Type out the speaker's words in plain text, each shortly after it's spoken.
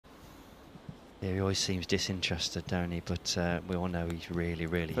Yeah, he always seems disinterested, don't he? But we all know he's really,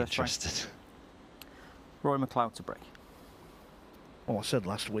 really First interested. Rory McLeod to break. Well, I said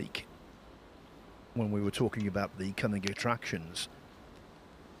last week when we were talking about the coming attractions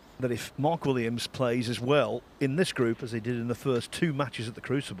that if Mark Williams plays as well in this group as he did in the first 2 matches at the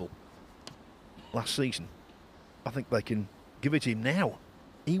Crucible last season, I think they can give it to him now.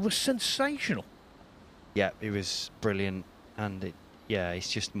 He was sensational. Yeah, he was brilliant, and yeah,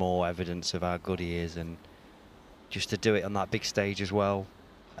 it's just more evidence of how good he is, and just to do it on that big stage as well,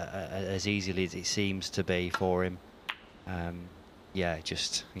 as easily as it seems to be for him. Yeah,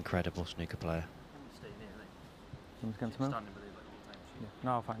 just incredible snooker player. Someone's going to move? Yeah.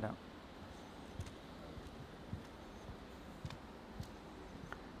 No, I'll find out.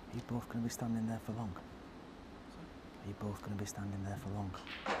 Are you both going to be standing there for long? Are you both going to be standing there for long?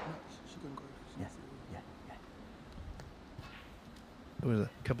 Yeah, yeah, yeah. There was a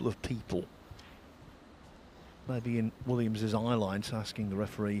couple of people maybe in Williams's eye lines asking the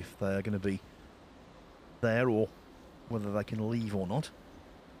referee if they're going to be there or whether they can leave or not.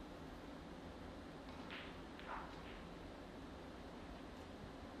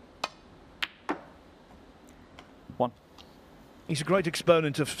 One. He's a great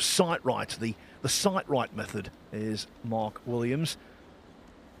exponent of sight right. The sight right method is Mark Williams.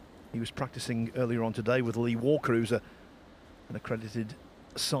 He was practicing earlier on today with Lee Walker, who's an accredited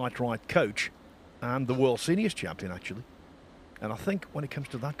sight right coach and the world seniors champion, actually. And I think when it comes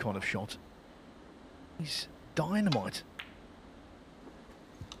to that kind of shot, he's dynamite.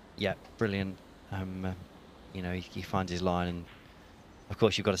 Yeah, brilliant. You know, he finds his line, and of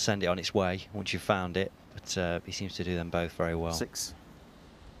course you've got to send it on its way once you've found it. But he seems to do them both very well. 6.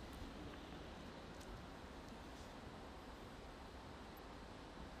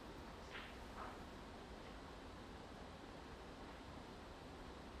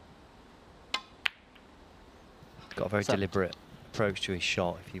 Got a very deliberate approach to his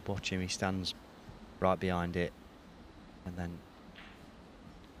shot. If you watch him, he stands right behind it and then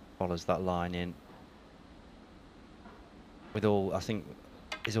follows that line in. With all, I think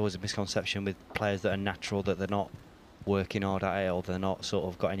there's always a misconception with players that are natural, that they're not working hard at it or they're not sort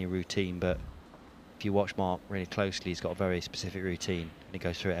of got any routine. But if you watch Mark really closely, he's got a very specific routine and he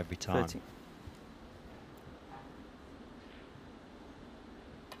goes through it every time. 30.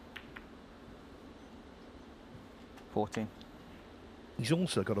 He's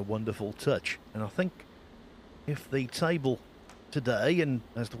also got a wonderful touch, and I think if the table today and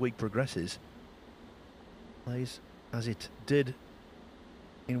as the week progresses plays as it did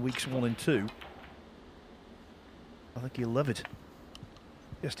in weeks 1 and 2, I think he'll love it.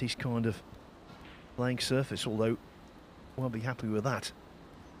 Just his kind of playing surface, although won't be happy with that.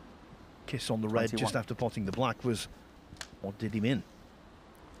 Kiss on the red 21. just after potting the black was what did him in.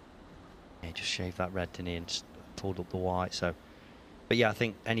 Yeah, he just shaved that red, didn't he, and just pulled up the white. So, but yeah, I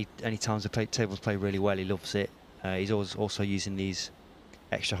think any times the tables play really well, he loves it. He's always also using these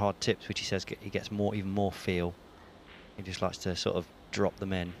extra hard tips, which he says he gets even more feel. He just likes to sort of drop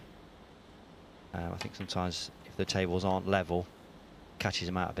them in. I think sometimes if the tables aren't level, catches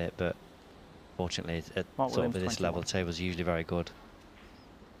him out a bit, but fortunately at sort of at this level, the tables are usually very good.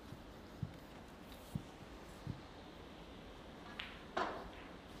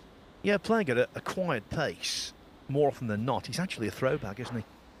 Yeah, playing at a quiet pace more often than not. He's actually a throwback, isn't he?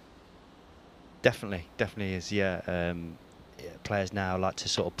 Definitely is. Yeah, players now like to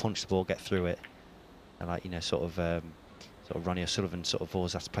sort of punch the ball, get through it, and like, you know, sort of Ronnie O'Sullivan sort of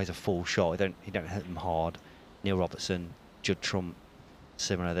always has to play a full shot. He don't hit them hard. Neil Robertson, Judd Trump,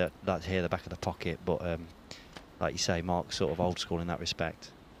 similar. They like to hear the back of the pocket, but like you say, Mark's sort of old school in that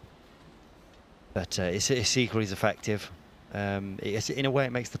respect. But it's equally as effective. In a way,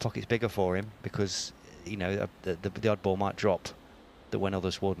 it makes the pockets bigger for him because, you know, the odd ball might drop that when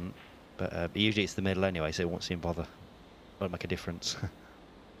others wouldn't. But usually it's the middle anyway, so it won't seem bother. Won't make a difference.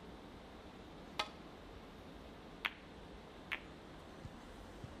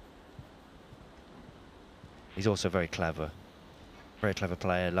 He's also very clever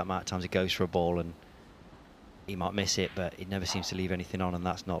player. Like, amount of times he goes for a ball and he might miss it, but he never seems to leave anything on, and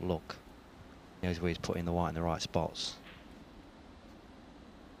that's not luck. He knows where he's putting the white in the right spots.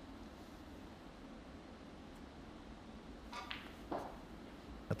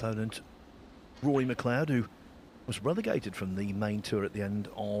 Opponent Rory McLeod, who was relegated from the main tour at the end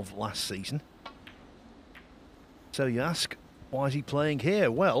of last season. So you ask, why is he playing here?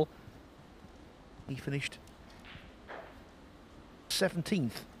 Well, he finished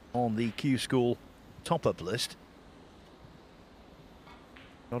 17th on the Q School top-up list.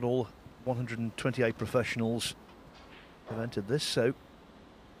 Not all 128 professionals have entered this, so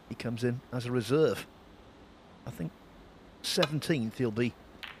he comes in as a reserve. I think 17th he'll be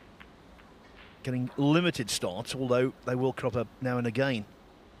getting limited starts, although they will crop up now and again.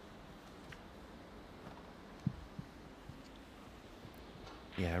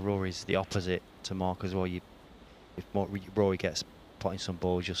 Yeah, Rory's the opposite to Mark as well. If Rory gets potting some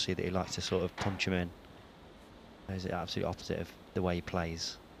balls, you'll see that he likes to sort of punch them in. He's the absolute opposite of the way he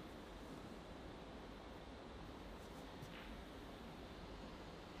plays.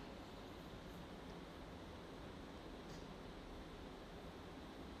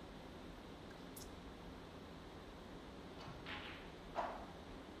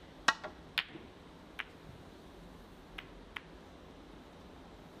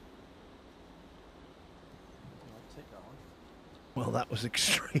 Well, that was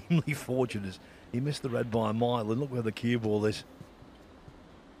extremely fortunate. He missed the red by a mile, and look where the cue ball is.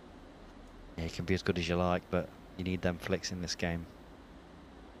 Yeah, you can be as good as you like, but you need them flicks in this game.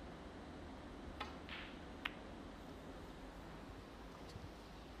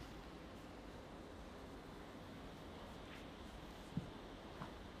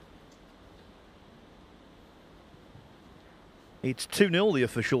 It's 2-0 the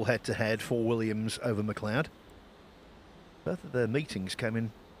official head-to-head for Williams over McLeod. Both of their meetings came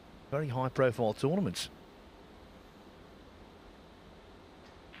in very high-profile tournaments.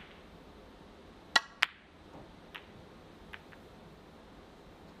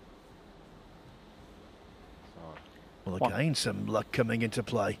 Well, again, some luck coming into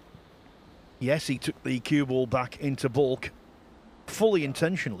play. Yes, he took the cue ball back into baulk, fully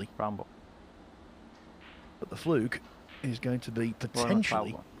intentionally. Rambo. But the fluke is going to be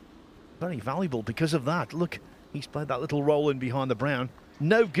potentially very valuable because of that. Look, he's played that little roll in behind the brown.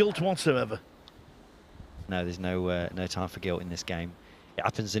 No guilt whatsoever. No, there's no time for guilt in this game. It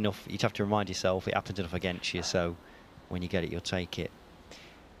happens enough. You'd have to remind yourself it happens enough against you, so when you get it, you'll take it.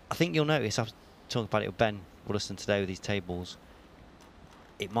 I think you'll notice, I was talking about it with Ben Wollaston today with these tables,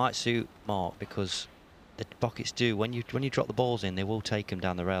 it might suit Mark because the pockets do, when you drop the balls in, they will take them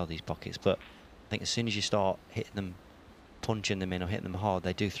down the rail, these pockets, but I think as soon as you start hitting them, punching them in or hitting them hard,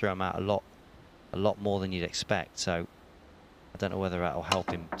 they do throw them out a lot more than you'd expect. So I don't know whether that'll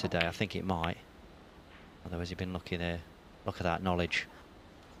help him today. I think it might. Otherwise, he's been lucky there. Look at that knowledge.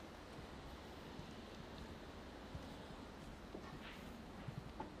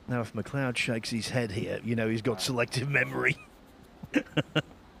 Now, if McLeod shakes his head here, you know he's got selective memory.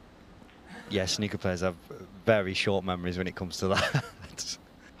 Yeah, snooker players have very short memories when it comes to that.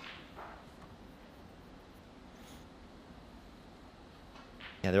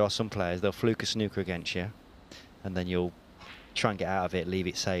 Yeah, there are some players, they'll fluke a snooker against you, and then you'll try and get out of it, leave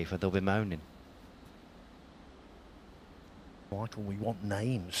it safe, and they'll be moaning. Michael, we want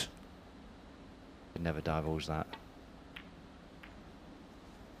names. You'd never divulge that.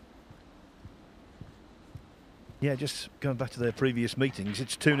 Yeah, just going back to their previous meetings,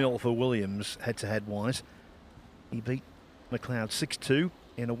 it's 2-0 for Williams, head-to-head wise. He beat McLeod 6-2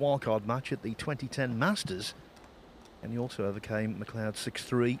 in a wildcard match at the 2010 Masters. And he also overcame McLeod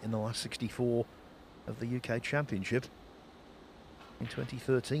 6-3 in the last 64 of the UK Championship in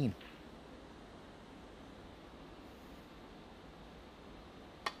 2013.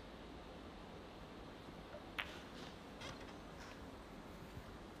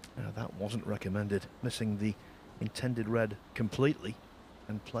 Now that wasn't recommended, missing the intended red completely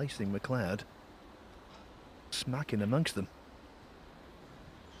and placing McLeod smack in amongst them.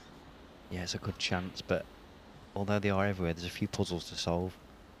 Yeah, it's a good chance, but although they are everywhere, there's a few puzzles to solve.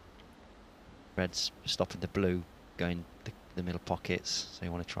 Red's stopping the blue going the middle pockets, so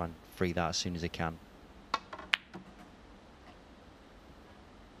you want to try and free that as soon as they can.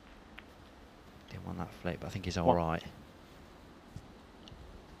 Didn't want that flick, but I think he's all right.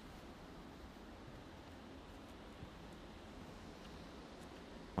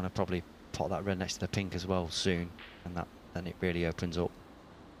 Want to probably pot that red next to the pink as well soon, and then it really opens up.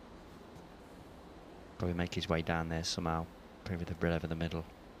 Probably make his way down there somehow, probably with the red over the middle.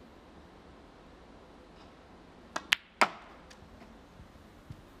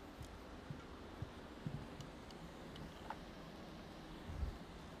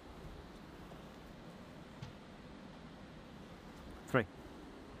 Three. I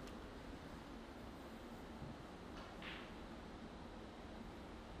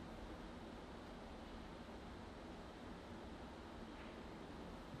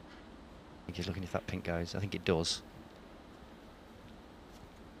think he's looking if that pink goes. I think it does.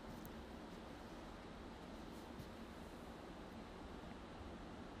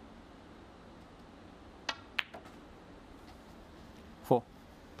 Four.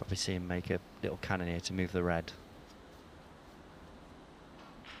 Probably see him make a little cannon here to move the red.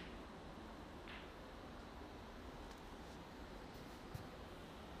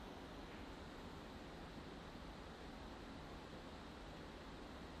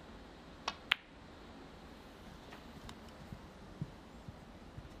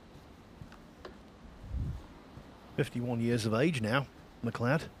 51 years of age now,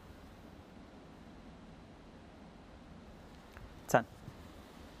 McLeod. 10.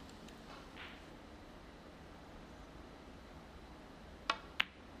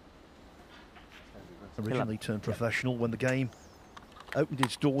 Originally turned professional when the game opened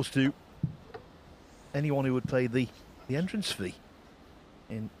its doors to anyone who would pay the entrance fee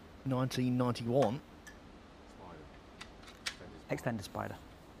in 1991. Extended spider.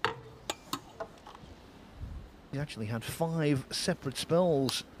 He actually had 5 separate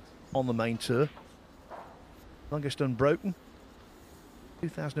spells on the main tour. Longest unbroken,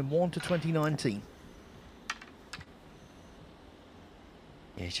 2001 to 2019.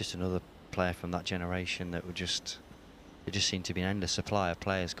 Yeah, he's just another player from that generation that would just... There just seemed to be an endless supply of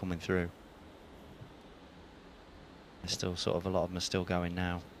players coming through. There's still sort of a lot of them are still going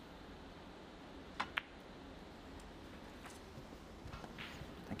now.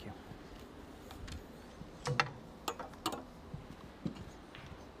 Thank you.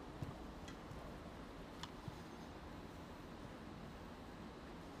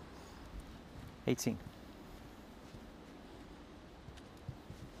 $18.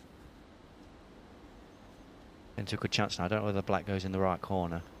 Into a good chance now. I don't know whether black goes in the right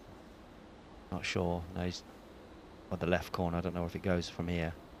corner. Not sure. No, he's or the left corner. I don't know if it goes from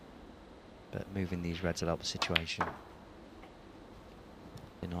here. But moving these reds will help the situation.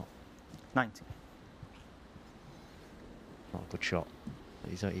 They're not. 90. Not a good shot.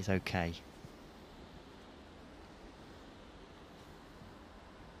 But he's okay.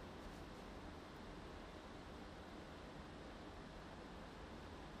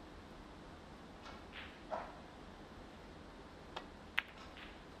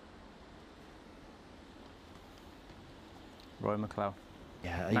 Rory McLeod.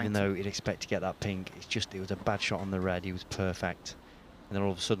 Yeah, 90. even though you'd expect to get that pink, it was a bad shot on the red. He was perfect. And then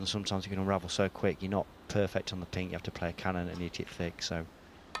all of a sudden, sometimes you can unravel so quick. You're not perfect on the pink. You have to play a cannon and hit it thick. So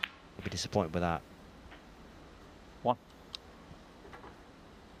you'll be disappointed with that. 1.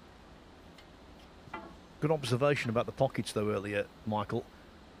 Good observation about the pockets, though, earlier, Michael.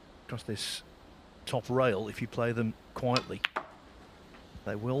 Across this top rail, if you play them quietly,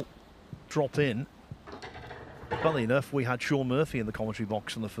 they will drop in. Funnily enough, we had Sean Murphy in the commentary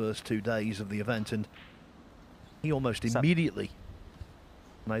box on the first 2 days of the event, and he almost immediately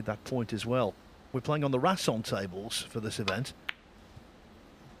made that point as well. We're playing on the Rasson tables for this event.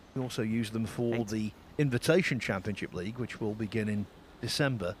 We also use them for the Invitation Championship League, which will begin in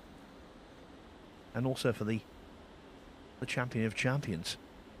December, and also for the Champion of Champions,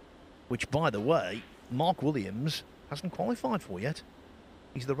 which, by the way, Mark Williams hasn't qualified for yet.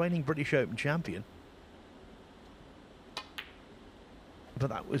 He's the reigning British Open champion. But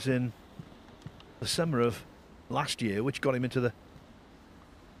that was in the summer of last year, which got him into the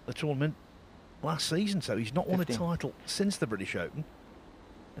tournament last season. So he's not won a title since the British Open,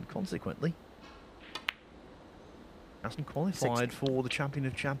 and consequently hasn't qualified for the Champion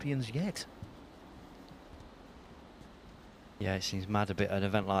of Champions yet. Yeah, it seems mad a bit an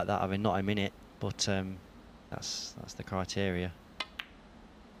event like that. I mean, not him in it, but that's the criteria.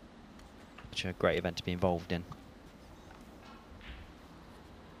 Such a great event to be involved in.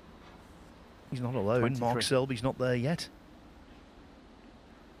 He's not alone. 23. Mark Selby's not there yet.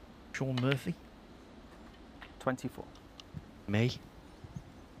 Sean Murphy. 24. Me?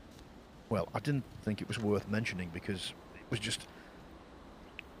 Well, I didn't think it was worth mentioning because it was just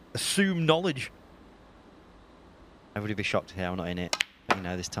assumed knowledge. Everybody be shocked to hear I'm not in it. But, you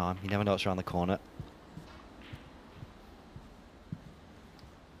know, this time. You never know what's around the corner.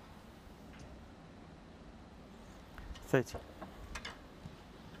 $30.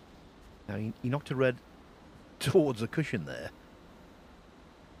 Now, he knocked a red towards the cushion there.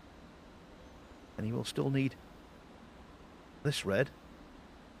 And he will still need this red.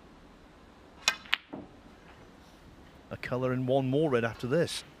 A colour and one more red after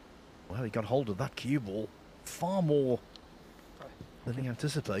this. Well, he got hold of that cue ball far more than he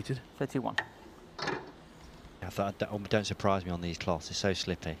anticipated. 31. I thought, don't surprise me on these cloths. They're so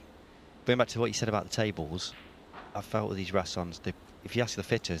slippy. Going back to what you said about the tables, I felt with these Rassons, if you ask the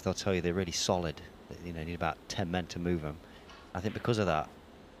fitters, they'll tell you they're really solid. You know, need about 10 men to move them. I think because of that,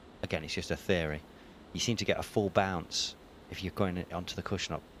 again, it's just a theory. You seem to get a full bounce if you're going onto the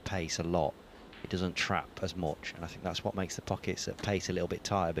cushion up pace a lot. It doesn't trap as much, and I think that's what makes the pockets at pace a little bit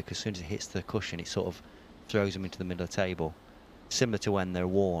tighter, because as soon as it hits the cushion, it sort of throws them into the middle of the table. Similar to when they're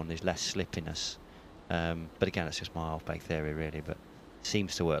worn, there's less slippiness. But again, it's just my half-baked theory, really, but it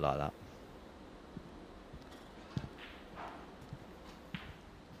seems to work like that.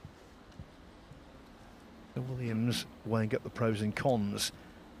 Williams weighing up the pros and cons.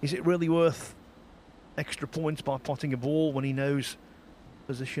 Is it really worth extra points by potting a ball when he knows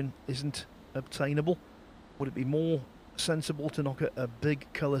position isn't obtainable? Would it be more sensible to knock a big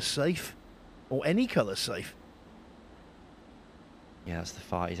colour safe, or any colour safe? Yeah, that's the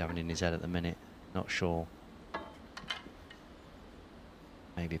fight he's having in his head at the minute. Not sure.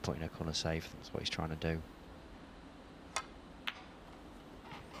 Maybe putting a colour safe, that's what he's trying to do.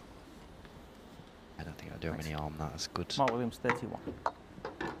 I don't think I'll do him any harm, that's good. Mark Williams, 31.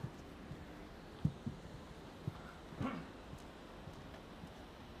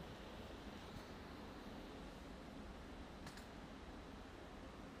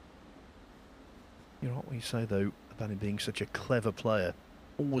 You're right what you say, though, about him being such a clever player.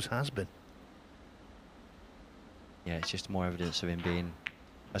 Always has been. Yeah, it's just more evidence of him being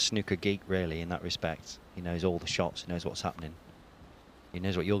a snooker geek, really, in that respect. He knows all the shots, he knows what's happening. He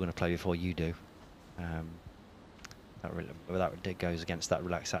knows what you're going to play before you do. That goes against that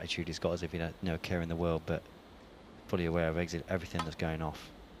relaxed attitude he's got, as if he had no care in the world, but fully aware of everything that's going off.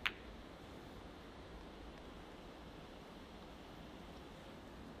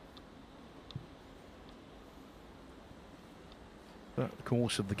 Throughout the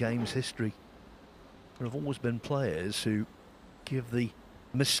course of the game's history, there have always been players who give the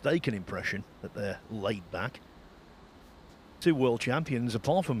mistaken impression that they're laid back. Two world champions,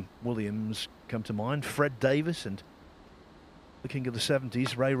 apart from Williams, come to mind: Fred Davis and the king of the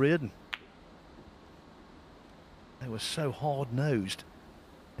 70s, Ray Reardon. They were so hard-nosed,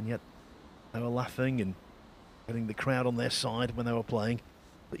 and yet they were laughing and getting the crowd on their side when they were playing,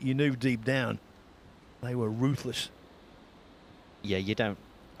 but you knew deep down they were ruthless. Yeah, you don't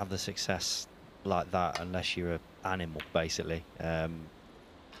have the success like that unless you're an animal, basically.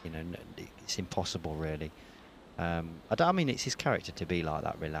 You know, it's impossible, really. I mean, it's his character to be like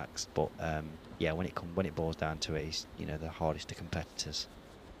that, relaxed. But yeah, when it boils down to it, he's, you know, the hardest of competitors.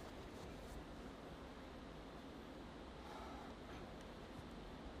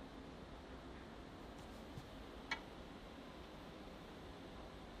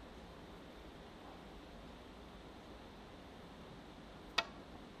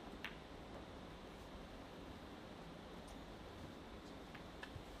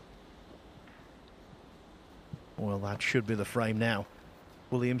 Well, that should be the frame now.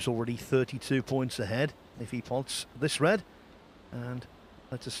 Williams already 32 points ahead if he pots this red. And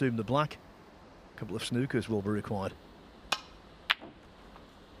let's assume the black. A couple of snookers will be required.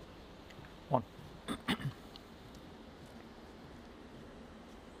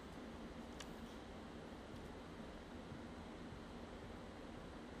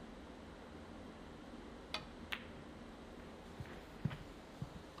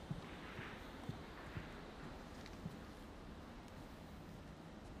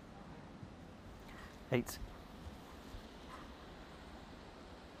 1.8.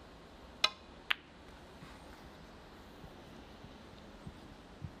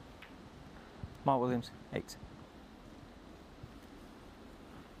 Mark Williams, 8. I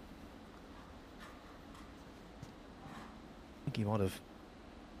think he might have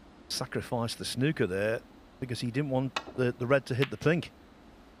sacrificed the snooker there because he didn't want the red to hit the pink.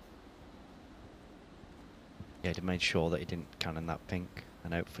 Yeah, he made sure that he didn't cannon that pink,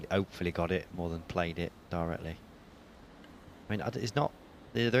 and hopefully got it more than played it directly. I mean, it's not.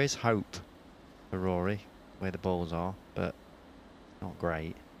 There is hope for Rory where the balls are, but not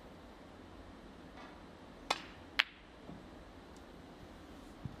great.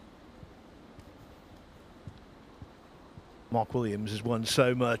 Mark Williams has won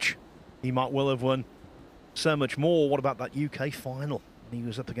so much. He might well have won so much more. What about that UK final? He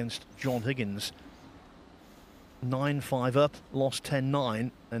was up against John Higgins. 9-5 up, lost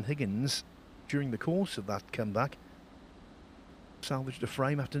 10-9, and Higgins, during the course of that comeback, salvaged a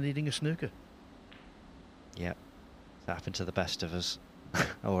frame after needing a snooker. Yeah, that happened to the best of us.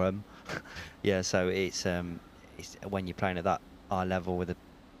 Or yeah. So it's when you're playing at that high level with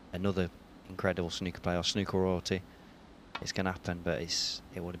another incredible snooker player, or snooker royalty, it's going to happen. But it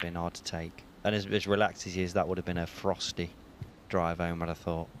would have been hard to take. And as relaxed as he is, that would have been a frosty drive home, I'd have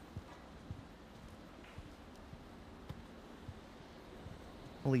thought.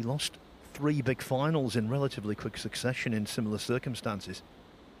 Well, he lost 3 big finals in relatively quick succession in similar circumstances.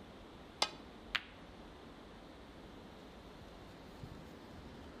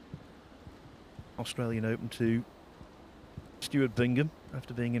 Australian Open to Stuart Bingham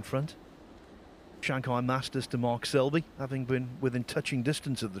after being in front. Shanghai Masters to Mark Selby, having been within touching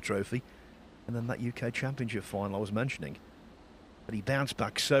distance of the trophy. And then that UK Championship final I was mentioning. But he bounced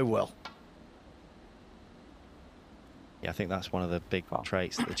back so well. Yeah, I think that's one of the big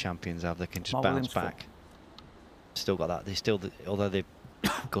traits that the champions have. They can just Mark bounce Williams back. Still got that. Although they've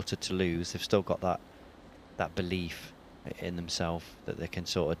gutted to lose, they've still got that that belief in themselves that they can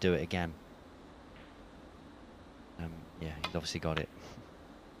sort of do it again. Yeah, he's obviously got it.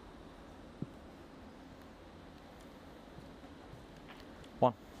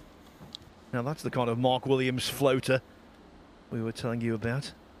 One. Now that's the kind of Mark Williams floater we were telling you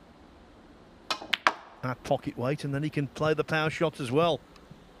about. At pocket weight, and then he can play the power shots as well.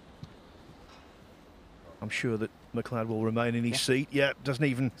 I'm sure that McLeod will remain in his seat. Yeah, doesn't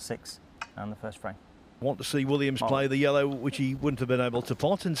even 6 and the first frame. Want to see Williams play the yellow, which he wouldn't have been able to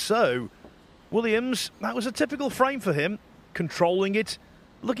pot. And so Williams, that was a typical frame for him, controlling it,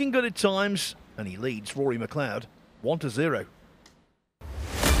 looking good at times, and he leads Rory McLeod 1-0.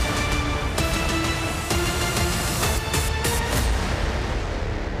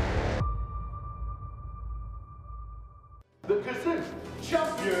 The Kazoo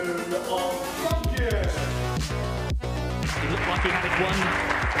champion of champions. He looked like he had it won.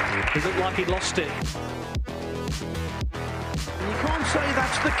 He looked like he'd lost it. You can't say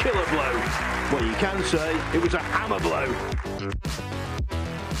that's the killer blow. Well, you can say it was a hammer blow.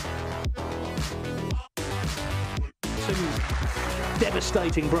 Two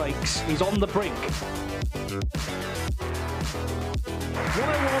devastating breaks. He's on the brink.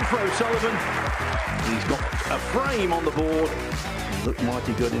 101 for O'Sullivan. He's got a frame on the board. He looked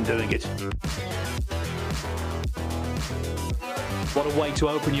mighty good in doing it. What a way to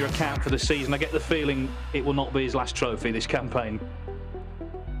open your account for the season. I get the feeling it will not be his last trophy this campaign.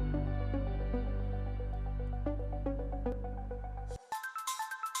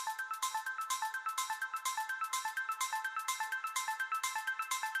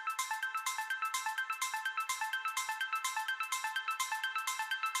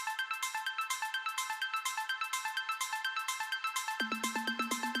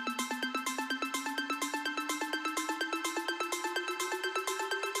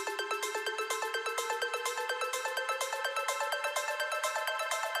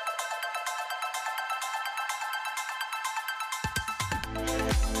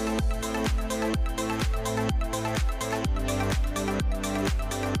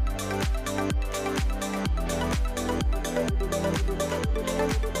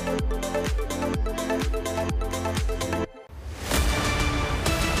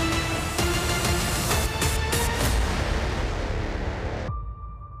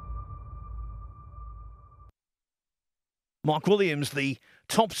 Mark Williams, the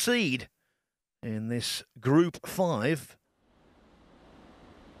top seed in this Group 5.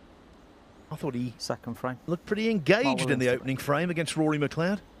 I thought he Second frame. looked pretty engaged in the opening frame against Rory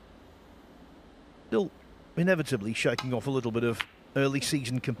McLeod. Still inevitably shaking off a little bit of early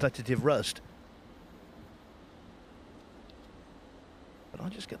season competitive rust. But I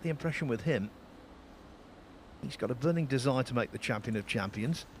just get the impression with him, he's got a burning desire to make the champion of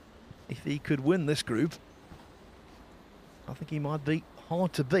champions. If he could win this group, I think he might be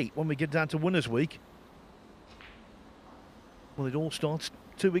hard to beat when we get down to winners' week. Well, it all starts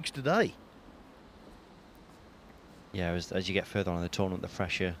 2 weeks today. Yeah, as you get further on in the tournament, the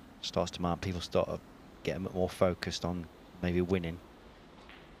pressure starts to mount. People start to get a bit more focused on maybe winning.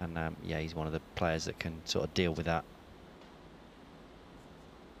 And yeah, he's one of the players that can sort of deal with that.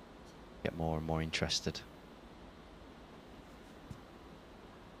 Get more and more interested.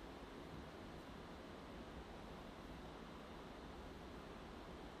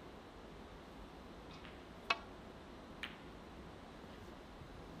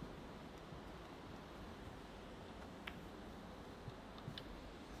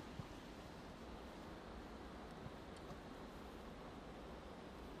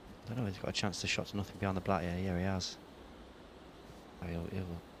 I don't know, he's got a chance to shot to nothing behind the black. Yeah, he has. Oh, he'll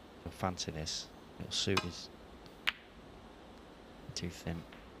fancy this. It'll suit his. Too thin.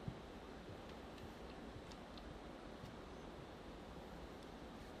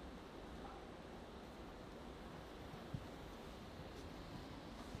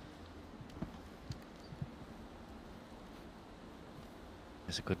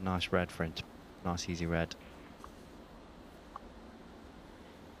 It's a good, nice red for him. Nice, easy red.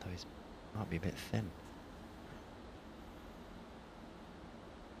 Though he might be a bit thin.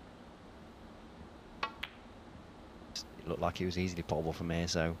 It looked like it was easily potable from here,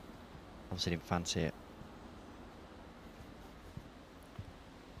 so obviously didn't fancy it.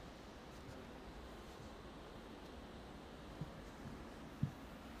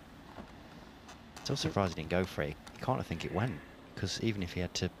 Still surprised he didn't go for it. You can't think it went, because even if he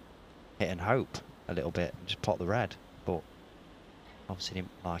had to hit and hope a little bit and just pot the red, but obviously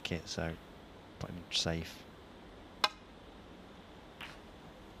didn't like it, so put him safe.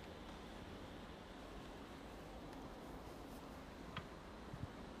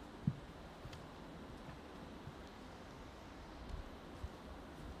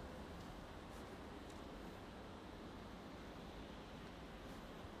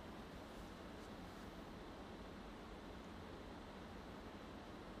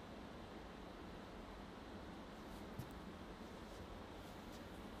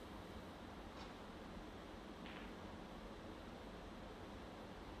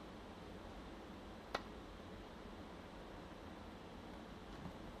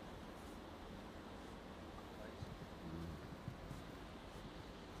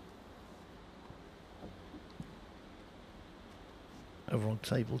 Over on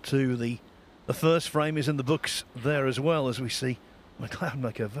table 2, the first frame is in the books there as well, as we see McLeod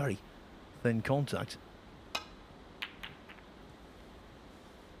make a very thin contact.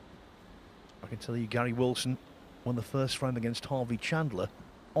 I can tell you Gary Wilson won the first frame against Harvey Chandler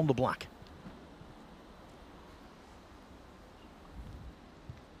on the black.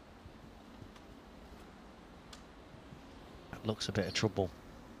 That looks a bit of trouble.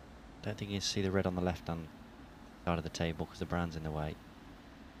 Don't think you can see the red on the left hand side of the table because the brown's in the way.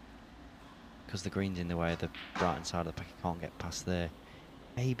 Because the green's in the way, the right hand side of the packet can't get past there.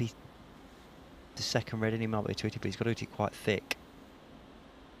 Maybe the second red in, he might be able to hit it, but he's got to hit it quite thick.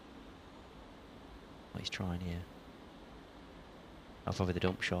 What he's trying here. Oh, probably the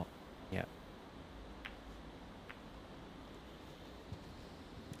dump shot. Yeah.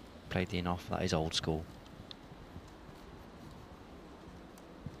 Played the in off, that is old school.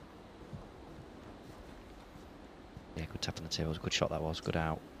 Yeah, good tap on the table, good shot that was, good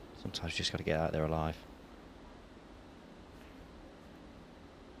out. Sometimes you just got to get out there alive.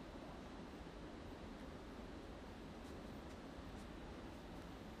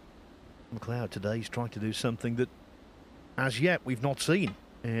 McLeod today is trying to do something that, as yet, we've not seen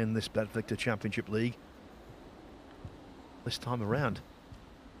in this Bet Victor Championship League this time around.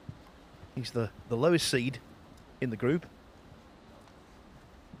 He's the lowest seed in the group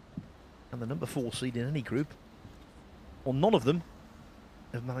and the number 4 seed in any group. Well, none of them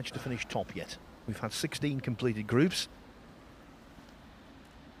have managed to finish top yet. We've had 16 completed groups.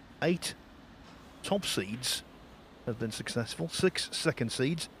 8 top seeds have been successful, 6 second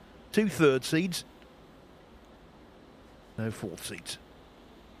seeds, 2 third seeds, no fourth seeds.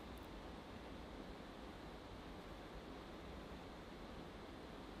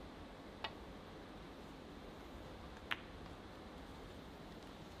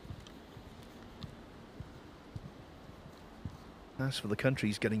 As for the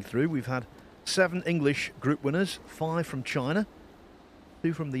countries getting through, we've had 7 English group winners, 5 from China,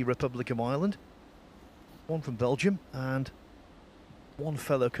 2 from the Republic of Ireland, 1 from Belgium, and 1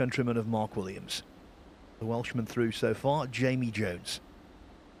 fellow countryman of Mark Williams. The Welshman through so far, Jamie Jones.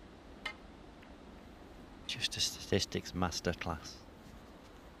 Just a statistics masterclass.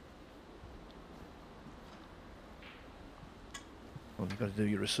 Well, you've got to do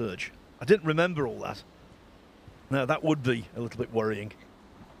your research. I didn't remember all that. Now, that would be a little bit worrying.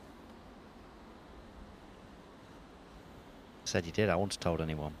 Said you did, I wouldn't have told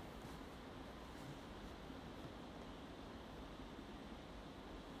anyone.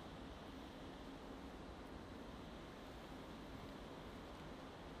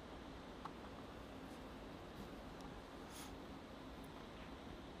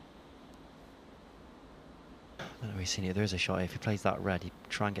 I don't know if you've seen it, there is a shot here. If he plays that red, he'd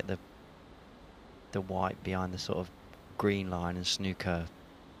try and get the white behind the sort of green line and snooker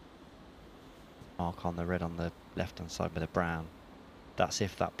mark on the red on the left hand side with the brown. That's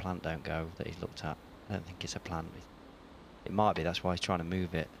if that plant don't go that he's looked at. I don't think it's a plant. It might be, that's why he's trying to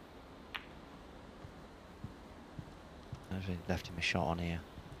move it. I've left him a shot on here.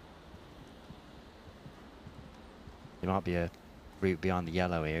 There might be a route behind the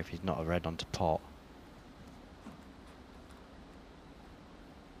yellow here if he's not a red onto pot.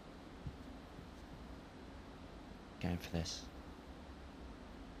 Going for this.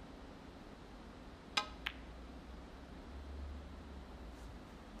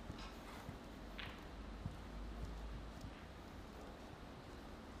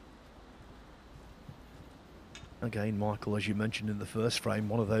 Again, Michael, as you mentioned in the first frame,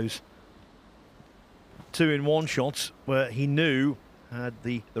 one of those 2-in-1 shots where he knew had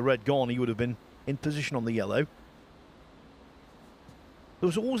the red gone, he would have been in position on the yellow. There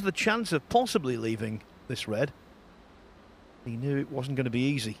was always the chance of possibly leaving this red. He knew it wasn't going to be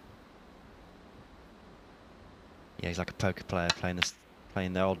easy. Yeah, he's like a poker player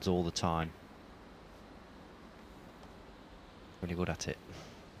playing the odds all the time. Really good at it.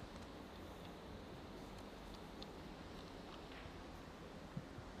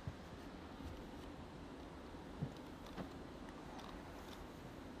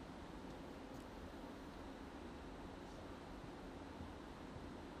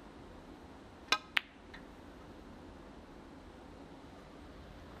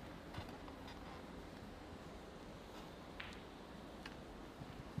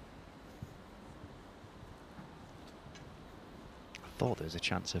 Thought there was a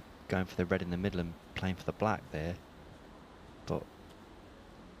chance of going for the red in the middle and playing for the black there, but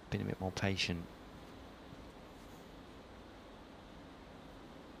been a bit more patient.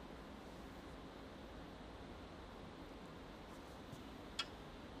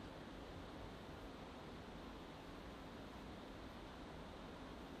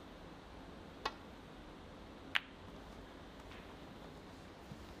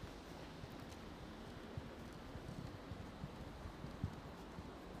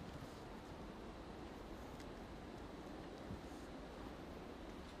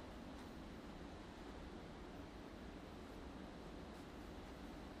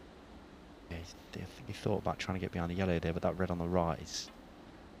 I think he thought about trying to get behind the yellow there, but that red on the right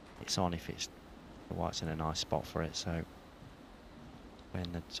it's on if it's the white's in a nice spot for it. So we're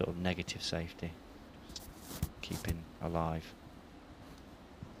in the sort of negative safety, keeping alive.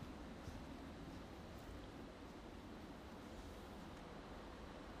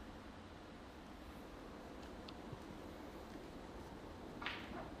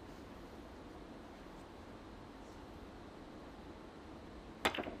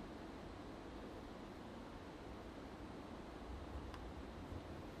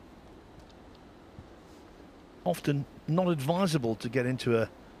 Often not advisable to get into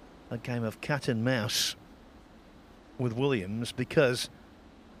a game of cat and mouse with Williams, because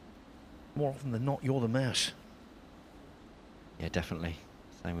more often than not you're the mouse. Yeah, definitely.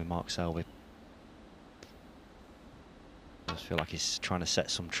 Same with Mark Selby. I just feel like he's trying to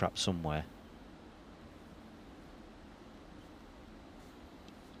set some trap somewhere.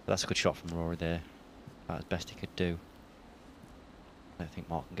 But that's a good shot from Rory there. About as best he could do. I don't think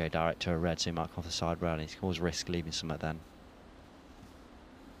Mark can go direct to a red, so he might come off the side rail, and he can always risk leaving some at then.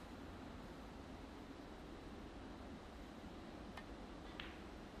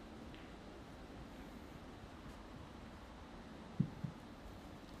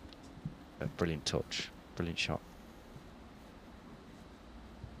 A brilliant touch, brilliant shot.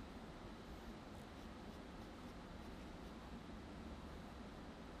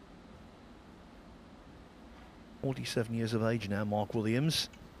 "47 years of age now, Mark Williams.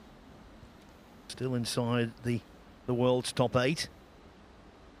 Still inside the world's top 8.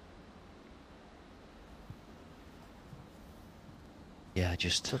 Yeah,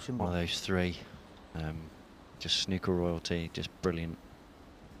 just one of those three. Just snooker royalty, just brilliant.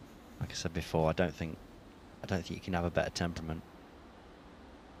 Like I said before, I don't think you can have a better temperament.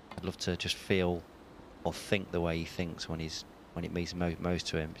 I'd love to just feel or think the way he thinks when it means most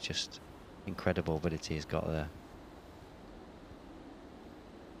to him. It's just incredible ability he's got there.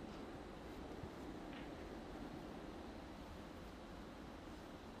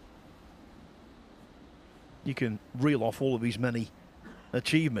 You can reel off all of his many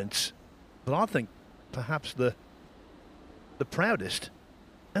achievements, but I think perhaps the proudest,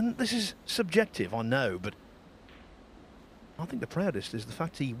 and this is subjective, I know, but I think the proudest is the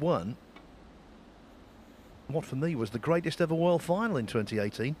fact he won what for me was the greatest ever world final in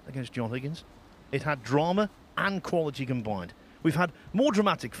 2018 against John Higgins. It had drama and quality combined. We've had more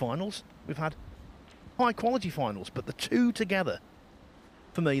dramatic finals, we've had high quality finals, but the two together,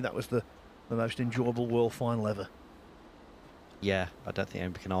 for me, that was the most enjoyable world final ever. Yeah, I don't think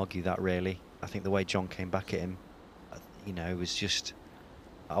anybody can argue that, really. I think the way John came back at him, you know, it was just,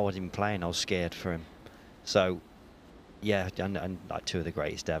 I wasn't even playing, I was scared for him. So, yeah, and like two of the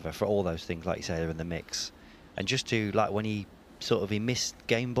greatest ever, for all those things, like you say, they're in the mix. And just to, like, when he missed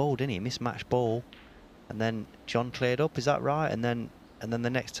game ball, didn't he? Missed match ball, and then John cleared up, is that right? And then the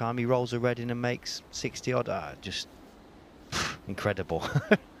next time he rolls a red in and makes 60 odd, just incredible.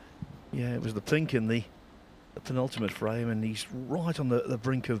 Yeah, it was the pink in the penultimate frame, and he's right on the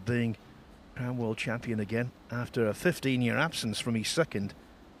brink of being crowned world champion again after a 15-year absence from his second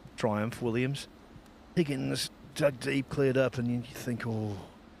triumph, Williams. Higgins dug deep, cleared up, and you think, oh,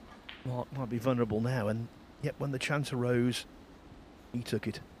 Mark might be vulnerable now, and yet when the chance arose, he took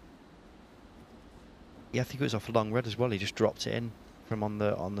it. Yeah, I think it was off a long red as well. He just dropped it in from on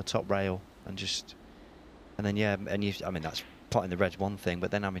the top rail, and then yeah, and I mean, that's potting the red's one thing, but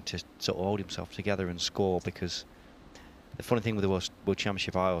then having to sort of hold himself together and score, because the funny thing with the World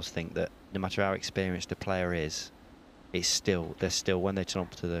Championship, I always think that no matter how experienced a player is, they're still, when they turn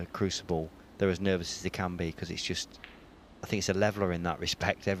up to the crucible, they're as nervous as they can be, because it's just, I think it's a leveler in that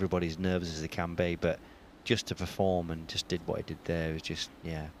respect. Everybody's nervous as they can be, but just to perform and just did what he did there was just,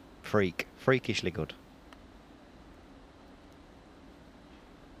 yeah, freakishly good.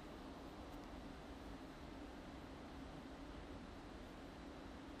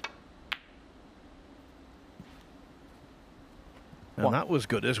 And that was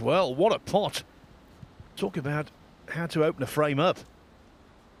good as well. What a pot. Talk about how to open a frame up.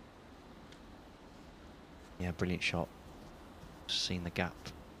 Yeah, brilliant shot. Just seen the gap.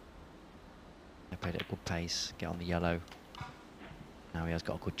 He played at a good pace, get on the yellow. Now he has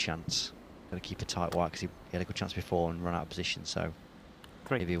got a good chance. Got to keep it tight white, because he had a good chance before and run out of position, so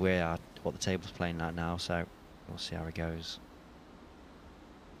maybe we're what the table's playing at now, so we'll see how it goes.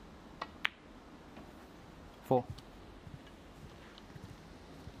 4.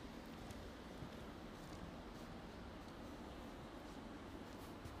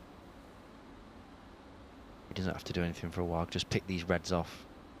 He doesn't have to do anything for a while, just pick these reds off.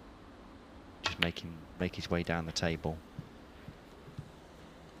 Just make his way down the table.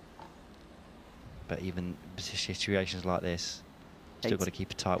 But even situations like this, still got to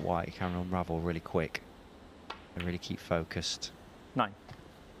keep a tight white. You can unravel really quick and really keep focused. 9.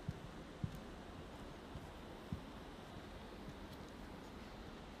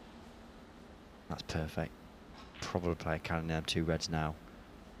 That's perfect. Probably play a cannon them 2 reds now.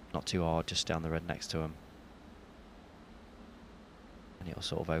 Not too hard, just down the red next to him. And it'll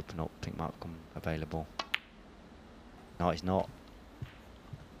sort of open up. Pink might become available. No, it's not.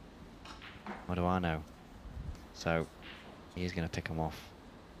 What do I know? So he's going to pick them off.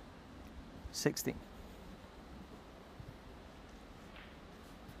 16.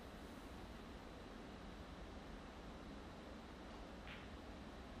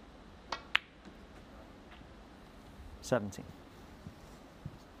 $17.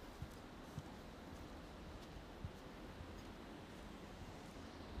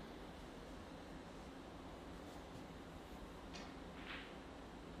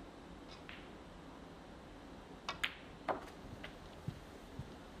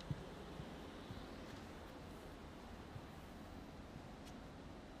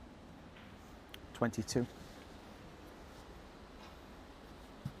 $22.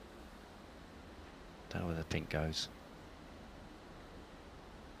 Don't know where the pink goes.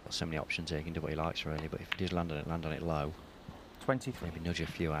 Got so many options here. He can do what he likes really, but if he does land on it low. 23. Maybe nudge a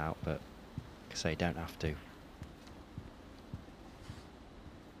few out, but like I say, don't have to.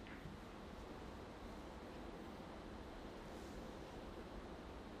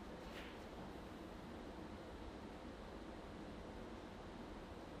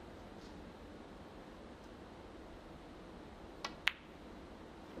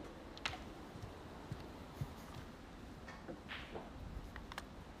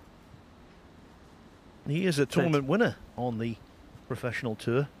 He is a tournament winner on the professional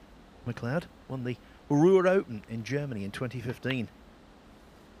tour. McLeod won the Ruhr Open in Germany in 2015.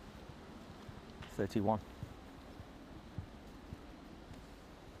 31.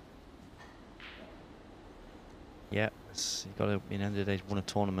 Yeah, you've got to, at the end of the day, he's won a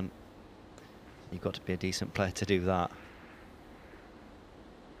tournament. You've got to be a decent player to do that.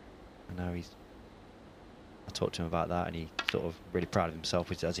 I know I talked to him about that, and he's sort of really proud of himself,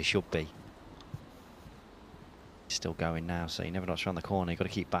 as he should be. He's still going now, so you never know what's around the corner. You've got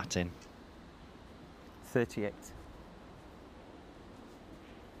to keep batting. 38.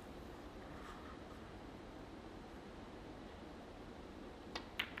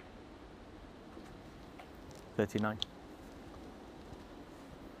 $39.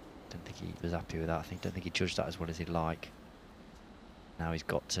 Don't think he was happy with that. Don't think he judged that as well as he'd like. Now he's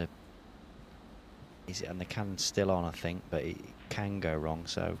got to. And the cannon's still on, I think, but it can go wrong.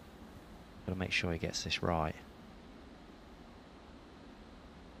 So got to make sure he gets this right.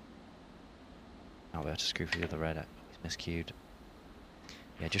 I'll be able to screw for the other red. He's miscued.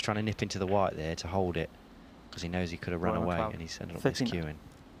 Yeah, just trying to nip into the white there to hold it, because he knows he could have run away, and he's ended up miscuing.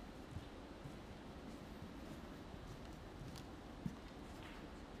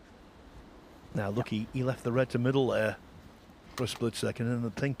 Now look, he left the red to middle there for a split second, and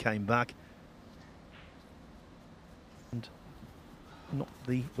the pink came back and knocked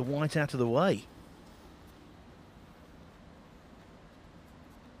the white out of the way.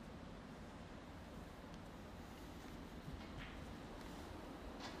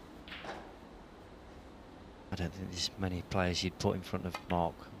 I don't think there's many players you'd put in front of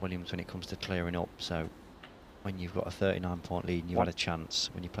Mark Williams when it comes to clearing up. So when you've got a 39-point lead and you've had a chance,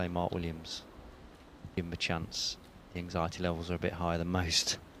 when you play Mark Williams, give him a chance. The anxiety levels are a bit higher than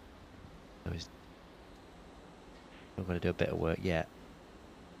most. So he's still got to do a bit of work yet.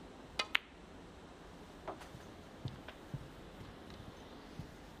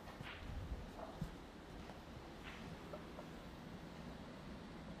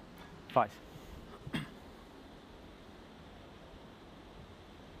 $5.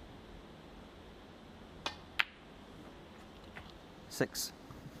 6.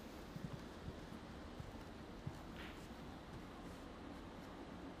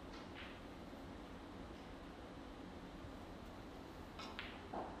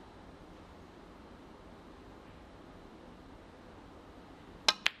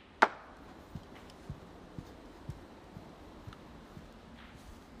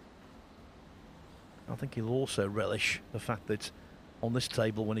 I think he'll also relish the fact that on this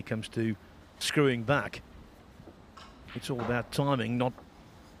table, when it comes to screwing back, it's all about timing, not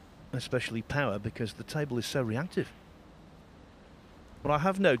especially power, because the table is so reactive. But I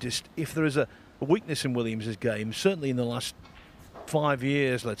have noticed, if there is a weakness in Williams's game, certainly in the last 5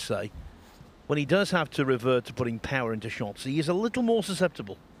 years, let's say, when he does have to revert to putting power into shots, he is a little more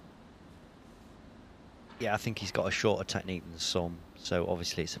susceptible. Yeah, I think he's got a shorter technique than some, so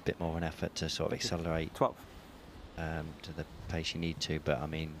obviously it's a bit more of an effort to sort of accelerate 12. To the pace you need to. But I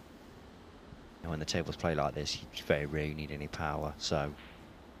mean, you know, when the tables play like this, you very rarely need any power. So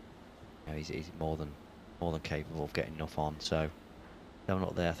you know, he's more than capable of getting enough on. So they're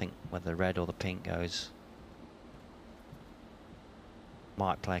not there. I think whether the red or the pink goes,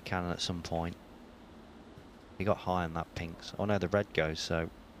 might play a cannon at some point. He got high on that pink. So, oh no, the red goes. So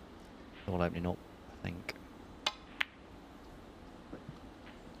all opening up, I think.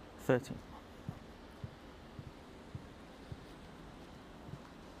 13.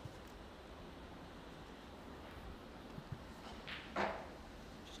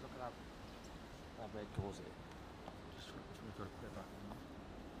 Just look at how red calls it. Just we've got to put it back on.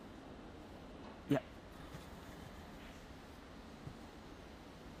 Yeah.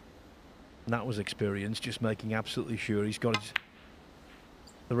 And that was experience, just making absolutely sure he's got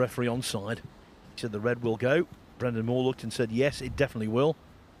the referee on side. He said the red will go. Brendan Moore looked and said yes, it definitely will.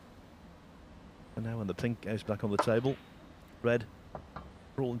 And now when the pink goes back on the table, red,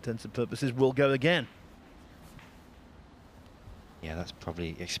 for all intents and purposes, will go again. Yeah, that's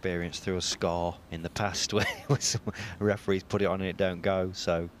probably experience through a scar in the past where some referees put it on and it don't go.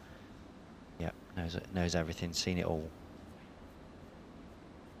 So, yeah, knows everything, seen it all.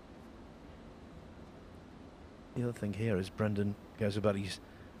 The other thing here is Brendan goes about his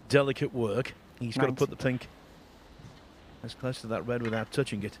delicate work. He's got to put the pink as close to that red without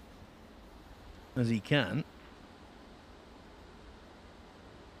touching it as he can.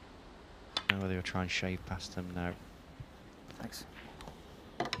 I don't know whether he'll try and shave past them now. Thanks.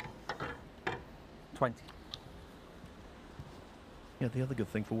 20. Yeah, the other good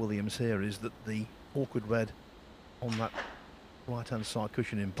thing for Williams here is that the awkward red on that right-hand side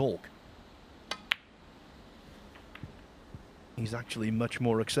cushion in bulk, he's actually much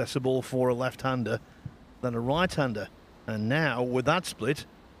more accessible for a left-hander than a right-hander. And now, with that split,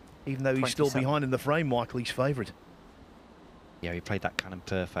 even though he's 27. still behind in the frame, Michael, he's favourite. Yeah, he played that cannon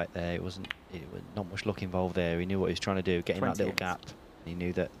perfect there. It was not much luck involved there. He knew what he was trying to do, get in that little 28. gap. He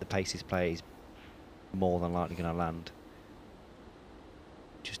knew that the pace he's played is more than likely going to land.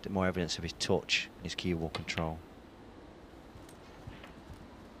 Just more evidence of his touch and his cue ball control.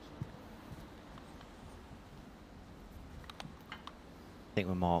 I think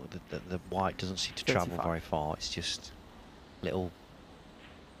with Mark, the white doesn't seem to travel 35. very far. It's just little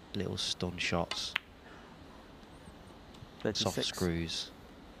stun shots, 36. soft screws.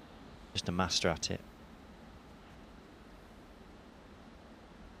 Just a master at it.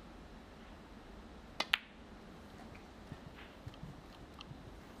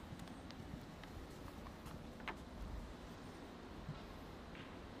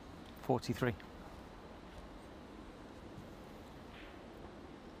 $43.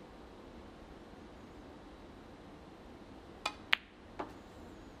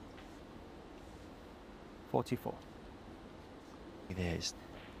 $44. It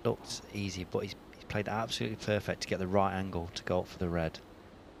looks easy, but he's played absolutely perfect to get the right angle to go up for the red.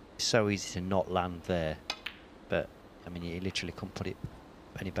 It's so easy to not land there, but I mean, he literally couldn't put it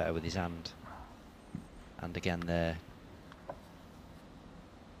any better with his hand. And again there,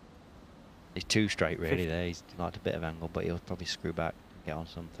 he's too straight really 50. there. He's liked a bit of angle, but he'll probably screw back and get on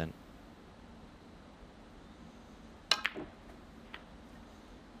something.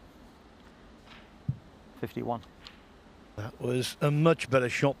 $51. That was a much better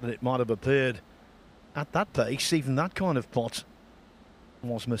shot than it might have appeared. At that pace, even that kind of pot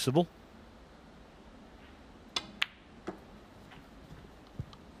was missable.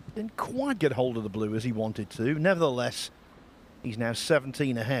 Didn't quite get hold of the blue as he wanted to. Nevertheless, he's now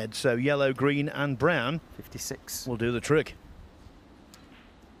 17 ahead, so yellow, green and brown 56. will do the trick.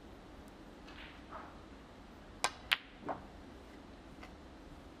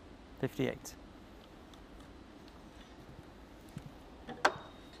 $58.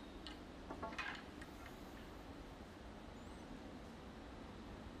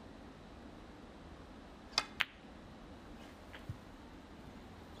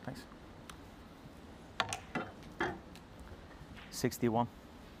 Thanks. 61.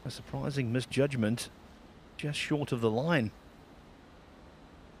 A surprising misjudgment, just short of the line.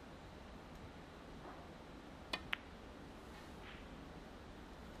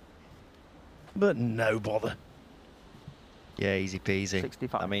 But no bother. Yeah, easy peasy.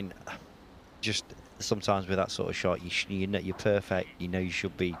 65. I mean, just sometimes with that sort of shot, you know you're perfect. You know you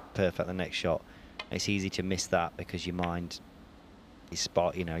should be perfect the next shot. It's easy to miss that because your mind is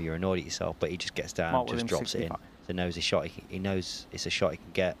spot. You know you're annoyed at yourself, but he just gets down, Mark just Williams, drops 65. it in. So knows his shot. He knows it's a shot he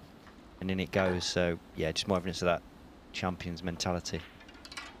can get, and then it goes. So yeah, just more evidence of that champion's mentality.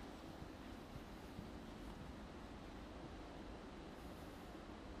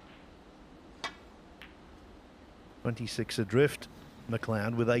 26 adrift,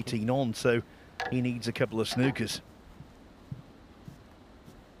 McLeod with 18 on, so he needs a couple of snookers.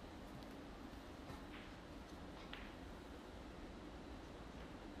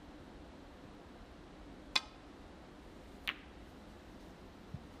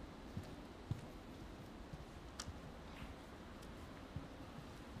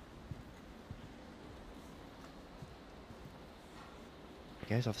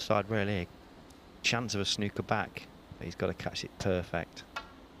 Goes off the side really. Chance of a snooker back, but he's got to catch it perfect.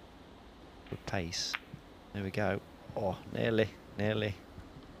 Good pace. There we go. Oh, nearly, nearly.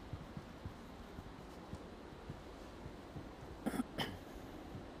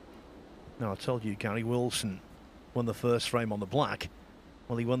 Now I told you Gary Wilson won the first frame on the black.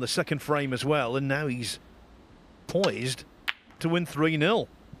 Well, he won the second frame as well, and now he's poised to win 3-0.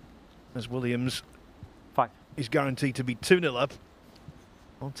 As Williams 5. is guaranteed to be 2-0 up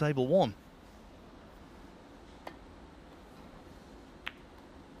on table 1.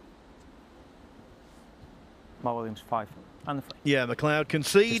 Mark Williams 5. And the frame. Yeah, McLeod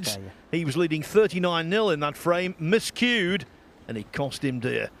concedes. Just there, He was leading 39-0 in that frame, miscued, and it cost him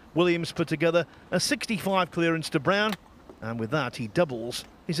dear. Williams put together a 65 clearance to Brown, and with that he doubles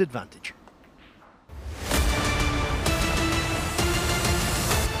his advantage.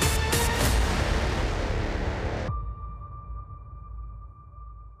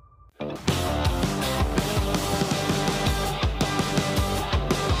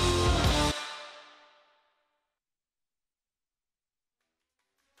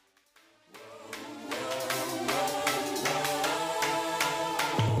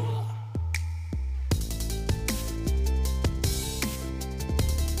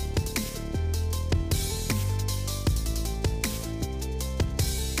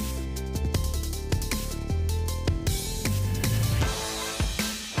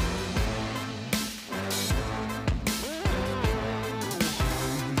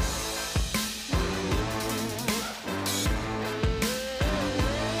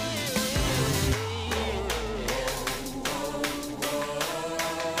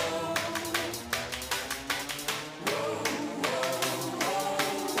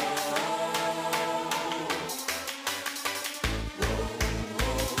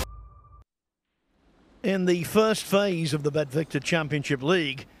 In the first phase of the BetVictor Championship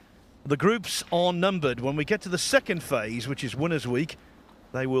League, the groups are numbered. When we get to the second phase, which is Winners' Week,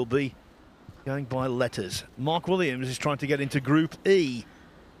 they will be going by letters. Mark Williams is trying to get into Group E.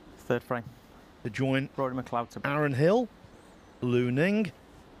 3rd frame. To join Rory McLeod to Aaron Hill, Lu Ning,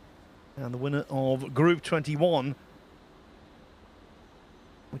 and the winner of Group 21,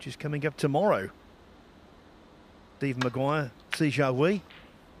 which is coming up tomorrow. Stephen Maguire, Si Wei,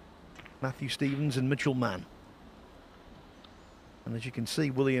 Matthew Stevens and Mitchell Mann. And as you can see,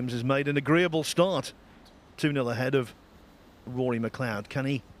 Williams has made an agreeable start. 2-0 ahead of Rory McLeod. Can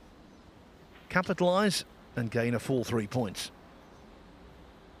he capitalise and gain a full 3 points?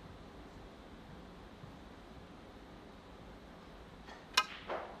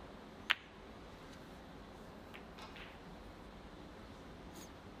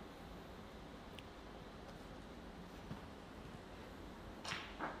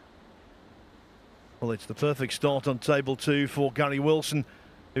 Well, it's the perfect start on table 2 for Gary Wilson,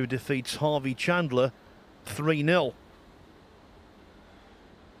 who defeats Harvey Chandler 3-0.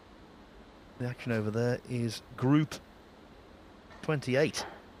 The action over there is Group 28.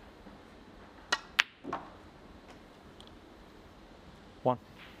 1.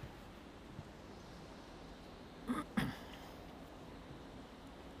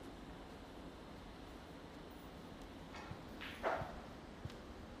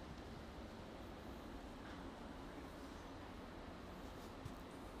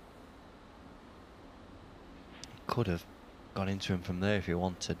 Could have gone into him from there if he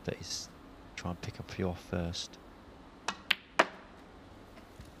wanted, but he's trying to pick up you off first.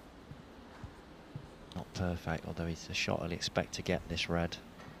 Not perfect, although it's a shot I'll expect to get this red.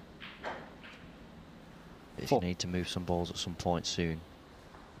 If 4. you need to move some balls at some point soon.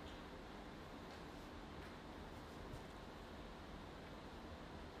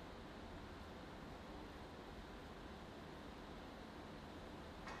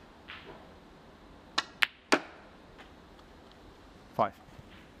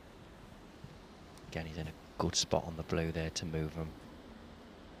 Again, he's in a good spot on the blue there to move them.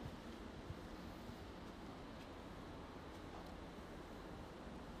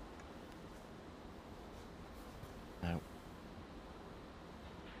 No.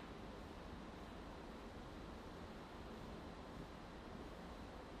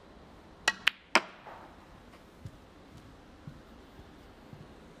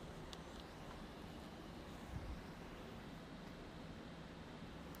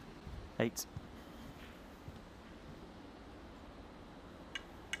 8.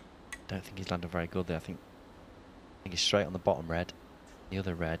 Don't think he's landed very good there. I think he's straight on the bottom red. The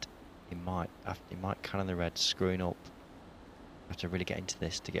other red, he might cannon the red, screwing up. Have to really get into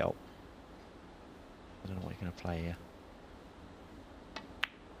this to get up. I don't know what you're going to play here.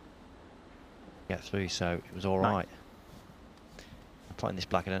 Get through, so it was all right. I'm playing this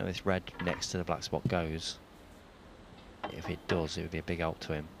black. I don't know if this red next to the black spot goes. If it does, it would be a big help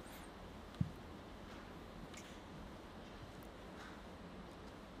to him.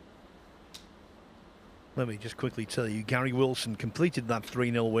 Let me just quickly tell you, Gary Wilson completed that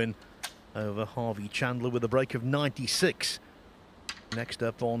 3-0 win over Harvey Chandler with a break of 96. Next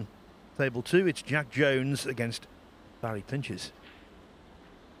up on table 2, it's Jack Jones against Barry Pinches.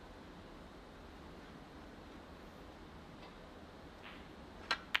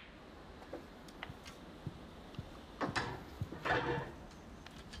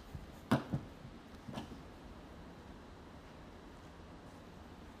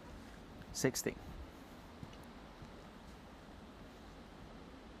 $60.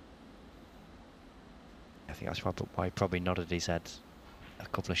 I think that's why he probably nodded his head a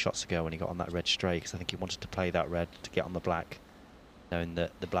couple of shots ago when he got on that red straight, because I think he wanted to play that red to get on the black, knowing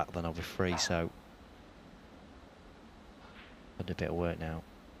that the black then will be free. So did a bit of work now.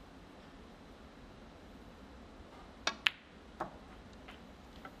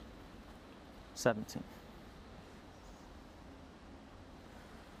 $70.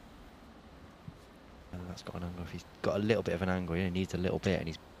 And that's got an angle. If he's got a little bit of an angle, he only needs a little bit,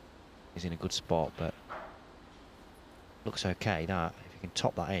 and he's in a good spot. But looks okay. That if he can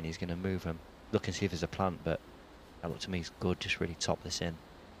top that in, he's going to move him. Look and see if there's a plant, but that looked to me is good. Just really top this in.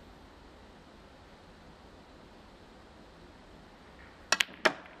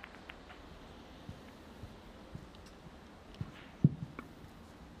 A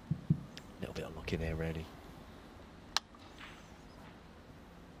little bit unlucky there, really.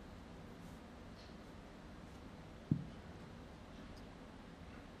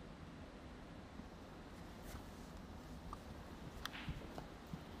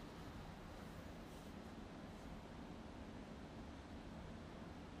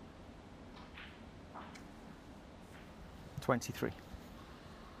 $23.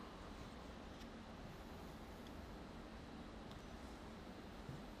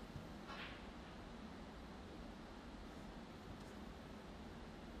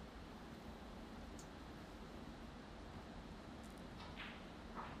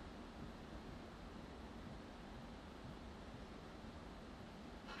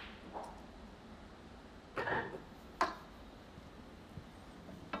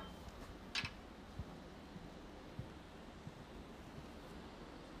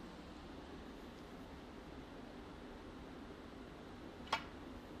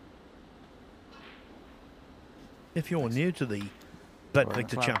 If you're new to the Bet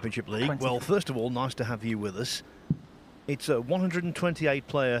Victor Championship League, well, first of all, nice to have you with us. It's a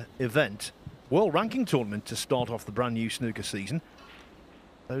 128-player event, world ranking tournament to start off the brand new snooker season.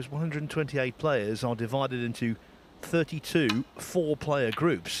 Those 128 players are divided into 32 4-player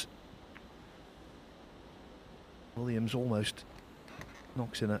groups. Williams almost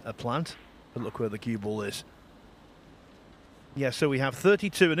knocks in a plant, but look where the cue ball is. Yeah, so we have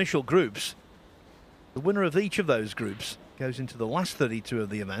 32 initial groups. The winner of each of those groups goes into the last 32 of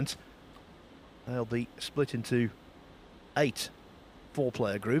the event. They'll be split into 8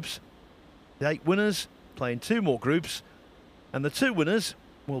 4-player groups. The 8 winners play in 2 more groups, and the 2 winners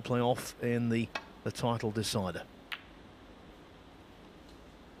will play off in the title decider.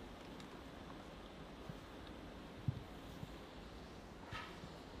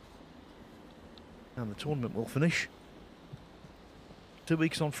 And the tournament will finish 2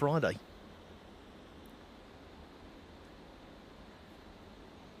 weeks on Friday.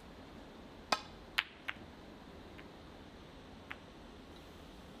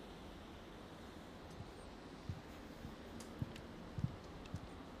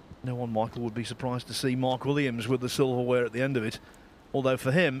 No one, Michael, would be surprised to see Mark Williams with the silverware at the end of it. Although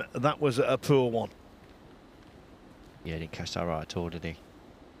for him, that was a poor one. Yeah, he didn't catch that right at all, did he?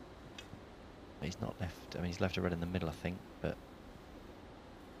 He's not left. I mean, he's left a red in the middle, I think, but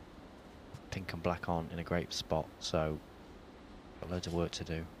pink and black aren't in a great spot, so got loads of work to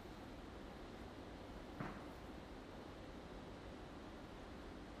do.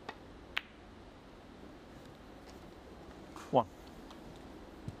 One.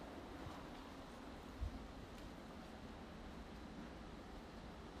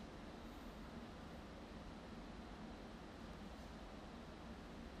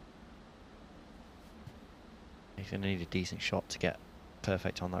 He's going to need a decent shot to get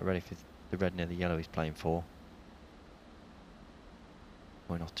perfect on that red if the red near the yellow he's playing for.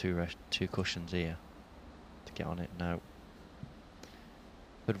 Going off two cushions here to get on it. No.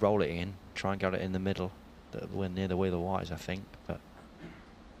 Could roll it in, try and get it in the middle, near the wheel of whites, I think, but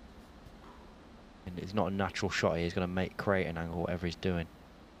it's not a natural shot here. He's going to create an angle, whatever he's doing.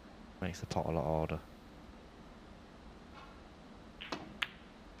 Makes the pot a lot harder.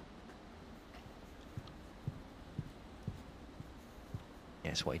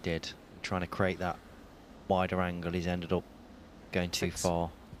 Yeah, that's what he did. Trying to create that wider angle, he's ended up going too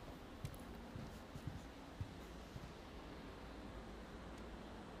far.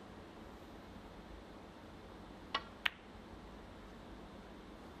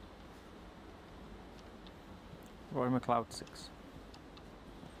 Rory McLeod 6.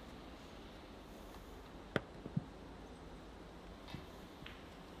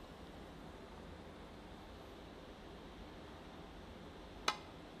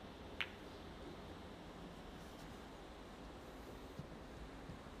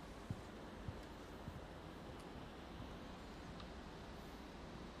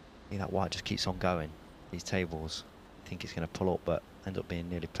 See, that white just keeps on going. These tables, I think it's going to pull up, but end up being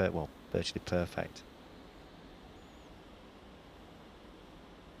nearly virtually perfect.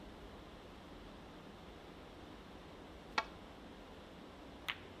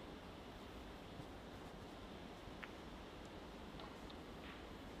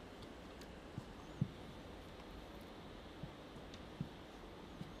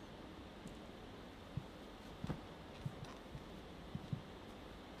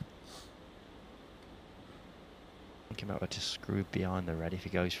 He might have to screw behind the red if he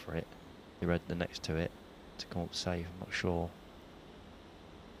goes for it. The red the next to it to come up safe, I'm not sure.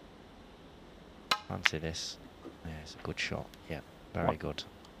 Fancy this. Yeah, it's a good shot. Yeah, very good.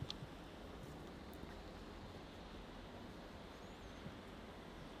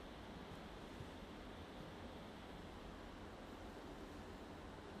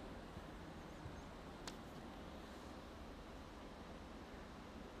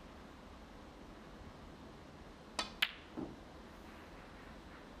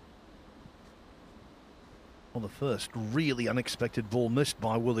 Well, the first really unexpected ball missed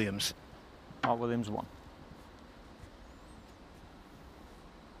by Williams. Mark Williams 1.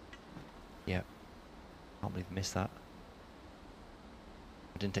 Yeah. Can't believe I missed that.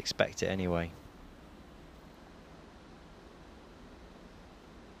 I didn't expect it anyway.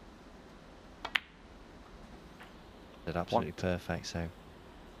 Did absolutely perfect, so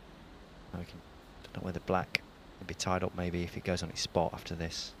now we can, don't know whether black will be tied up maybe if it goes on its spot after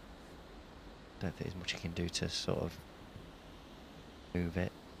this. Don't think there's much he can do to sort of move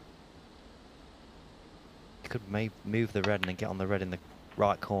it. He could move the red and then get on the red in the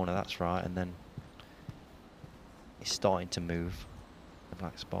right corner, that's right, and then he's starting to move the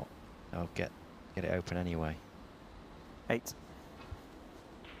black spot. I'll get it open anyway. 8.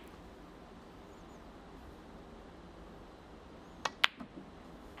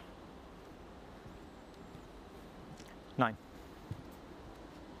 Nine.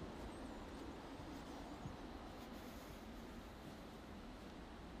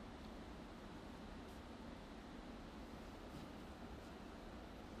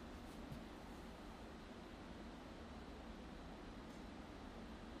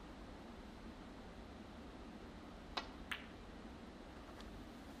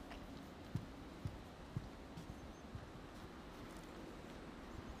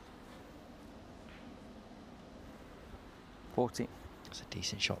 It's a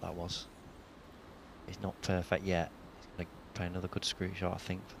decent shot, that was. It's not perfect yet. He's going to play another good screw shot, I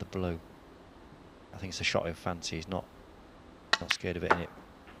think, for the blue. I think it's a shot he'll fancy. He's not scared of it in it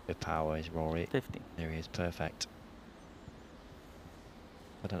with power, is Rory. 15. There he is, perfect.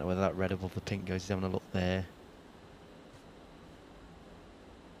 I don't know whether that red above the pink goes. He's having a look there.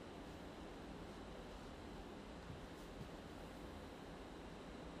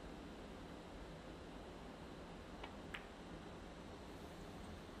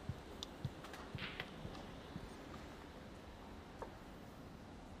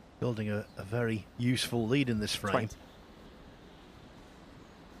 Building a very useful lead in this frame.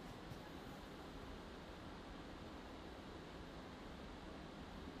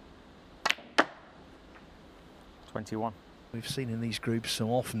 21. We've seen in these groups so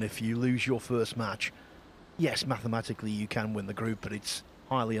often, if you lose your first match, yes, mathematically you can win the group, but it's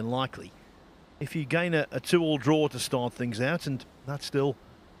highly unlikely. If you gain a 2-all draw to start things out, and that's still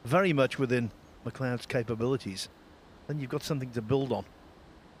very much within McLeod's capabilities, then you've got something to build on.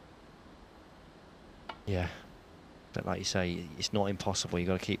 Yeah, but like you say, it's not impossible. You've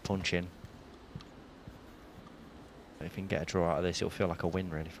got to keep punching. But if he can get a draw out of this, it'll feel like a win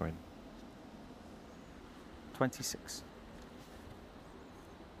really for him. 26.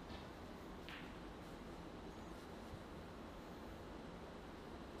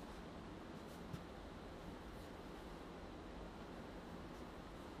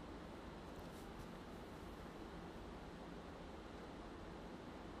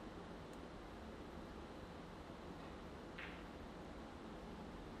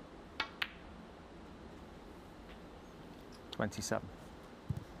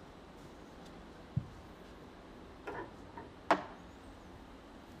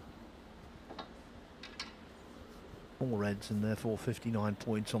 Four reds and therefore 59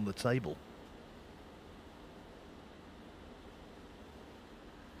 points on the table.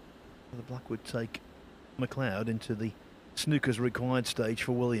 The black would take McLeod into the snooker's required stage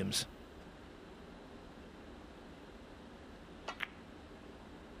for Williams.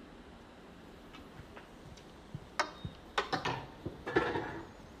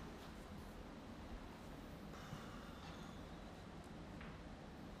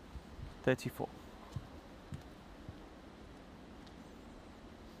 $34.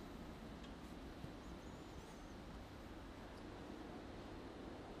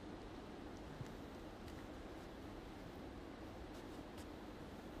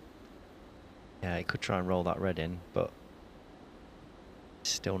 Yeah, he could try and roll that red in, but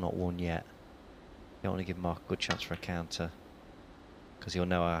still not won yet. You don't want to give Mark a good chance for a counter, because he'll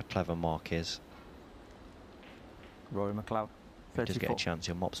know how clever Mark is. Rory McLeod, If he does get a 34. chance,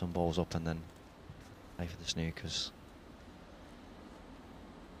 he'll mop some balls up and then play for the snookers.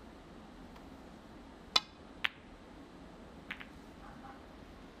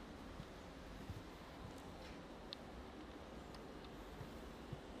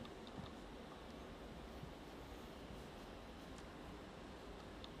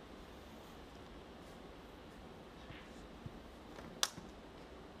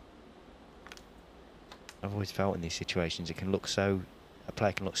 I've always felt in these situations it can look so, a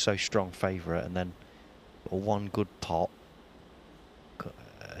player can look so strong favourite, and then one good pot,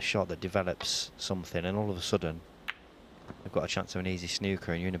 a shot that develops something, and all of a sudden they've got a chance of an easy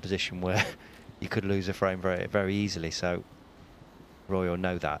snooker, and you're in a position where you could lose a frame very, very easily. So Roy will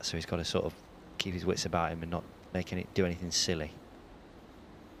know that, so he's got to sort of keep his wits about him and not making it do anything silly.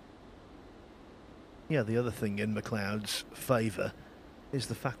 Yeah, the other thing in McLeod's favour is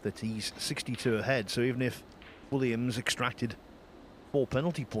the fact that he's 62 ahead, so even if Williams extracted 4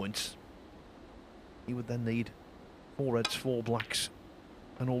 penalty points, he would then need 4 reds, 4 blacks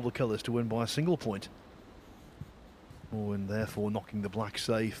and all the colours to win by a single point. Oh, and therefore knocking the black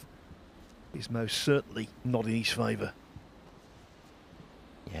safe is most certainly not in his favour.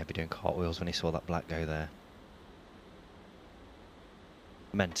 Yeah, he'd be doing cartwheels when he saw that black go there.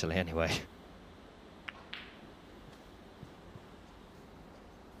 Mentally, anyway.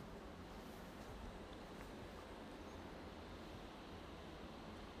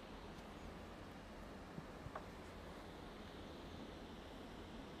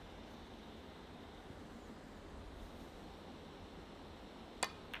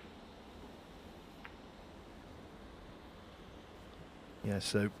 Yeah,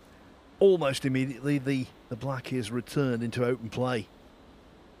 so almost immediately the black is returned into open play.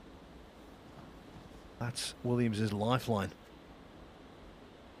 That's Williams's lifeline.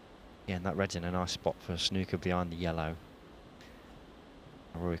 Yeah, and that red's in a nice spot for a snooker behind the yellow.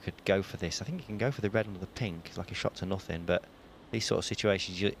 Or we could go for this. I think you can go for the red under the pink. It's like a shot to nothing, but these sort of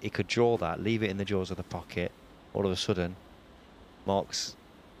situations, he could draw that, leave it in the jaws of the pocket. All of a sudden, Mark's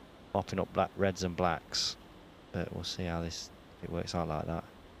mopping up black reds and blacks. But we'll see how it works out like that.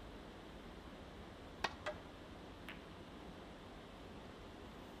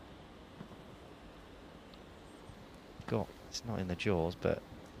 It's not in the jaws, but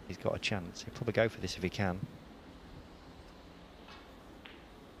he's got a chance. He'll probably go for this if he can.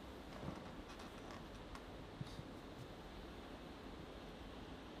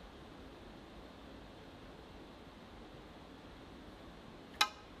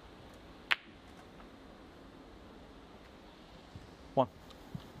 One.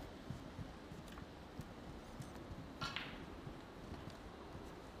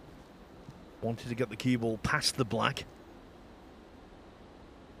 Wanted to get the cue ball past the black.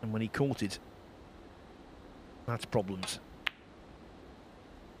 And when he caught it, that's problems.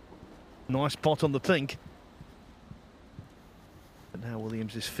 Nice pot on the pink. But now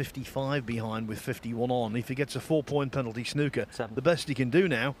Williams is 55 behind with 51 on. If he gets a 4-point penalty snooker, 7. the best he can do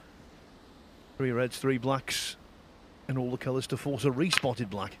now. 3 reds, 3 blacks, and all the colours to force a respotted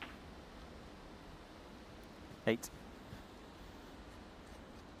black. 8.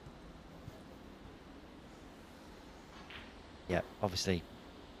 Yeah, obviously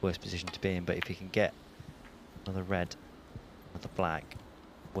worst position to be in, but if he can get another red, another black.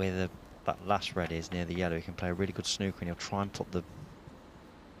 Where that last red is near the yellow, he can play a really good snooker, and he'll try and put the.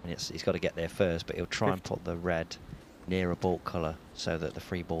 And he's got to get there first, but he'll try and put the red near a baulk colour so that the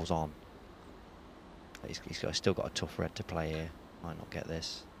free ball's on. He's still got a tough red to play here. Might not get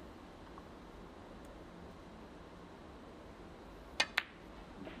this.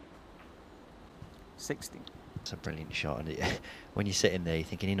 It's a brilliant shot, and when you're sitting there, you're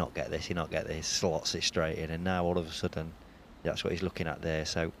thinking, "He not get this, he not get this." Slots it straight in, and now all of a sudden, that's what he's looking at there.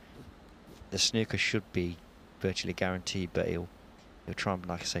 So the snooker should be virtually guaranteed, but he'll try and,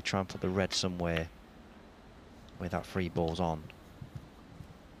 like I say, try and put the red somewhere where that free ball's on.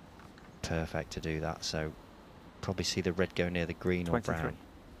 Perfect to do that. So probably see the red go near the green or brown.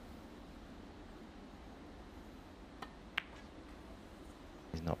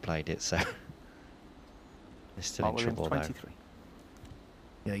 He's not played it, so he's still in trouble though.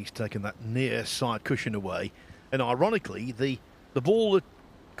 Yeah, he's taken that near side cushion away, and ironically, the ball that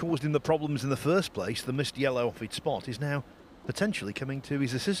caused him the problems in the first place, the missed yellow off its spot, is now potentially coming to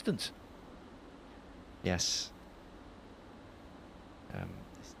his assistance. Yes.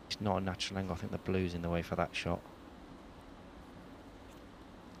 It's not a natural angle. I think the blue's in the way for that shot.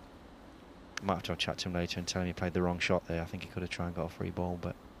 Might have to chat to him later and tell him he played the wrong shot there. I think he could have tried and got a free ball,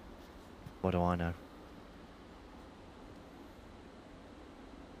 but what do I know?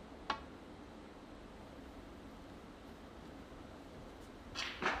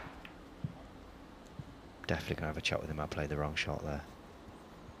 Definitely going to have a chat with him. I played the wrong shot there.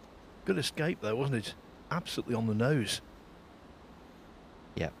 Good escape though, wasn't it? Absolutely on the nose.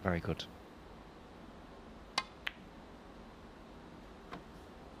 Yeah, very good.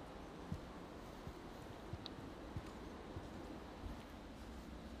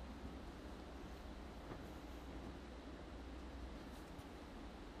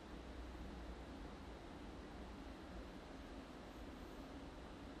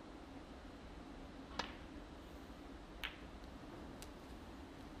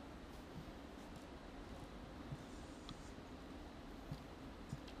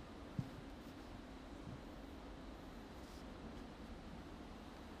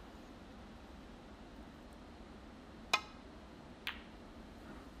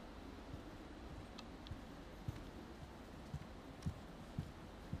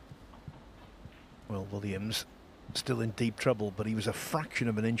 Well, Williams still in deep trouble, but he was a fraction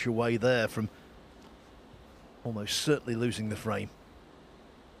of an inch away there from almost certainly losing the frame.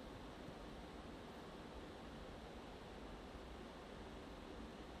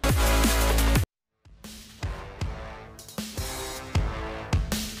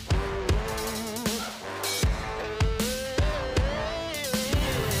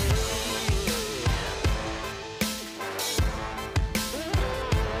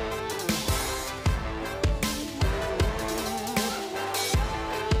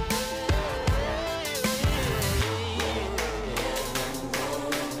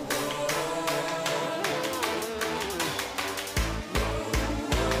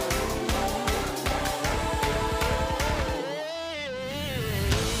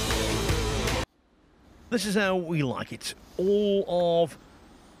 This is how we like it. All of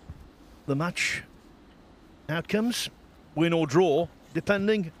the match outcomes, win or draw,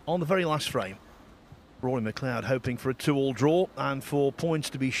 depending on the very last frame. Rory McLeod hoping for a 2-all draw and for points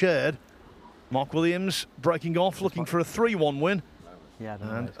to be shared. Mark Williams breaking off, looking for a 3-1 win. Yeah,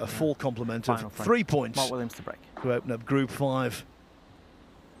 and a full complement Final of frame. 3 points Mark Williams to break. to open up Group 5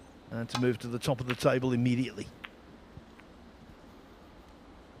 and to move to the top of the table immediately.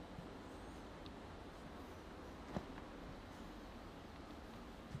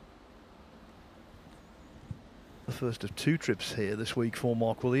 The first of 2 trips here this week for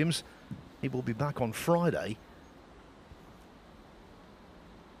Mark Williams. He will be back on Friday.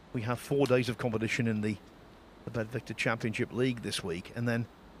 We have 4 days of competition in the BetVictor Championship League this week, and then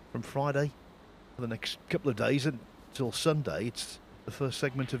from Friday for the next couple of days until Sunday, it's the first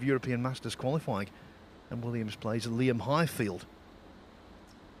segment of European Masters qualifying, and Williams plays Liam Highfield.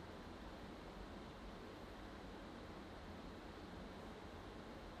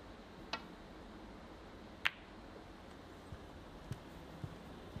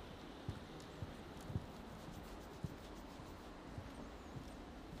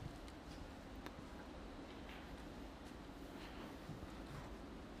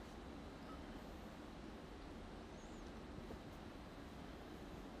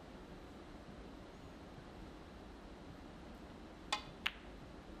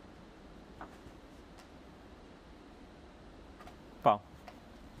 Foul.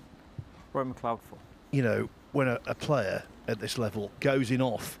 Rory McLeod for. You know, when a player at this level goes in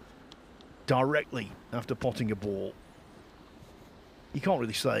off directly after potting a ball. You can't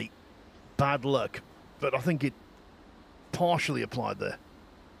really say bad luck, but I think it partially applied there.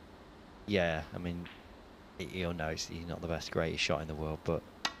 Yeah, I mean, you'll know he's not the best, greatest shot in the world, but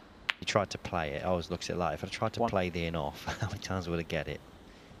he tried to play it. I always look at it like, if I tried to play the in off, how many times would I get it?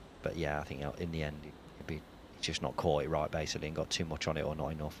 But yeah, I think in the end, he's just not caught it right, basically, and got too much on it or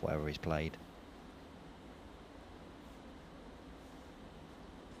not enough, whatever he's played.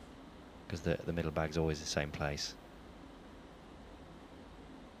 Because the middle bag's always the same place.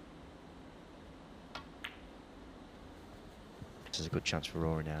 This is a good chance for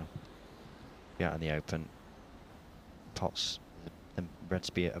Rory now. Be out in the open. Pots, the red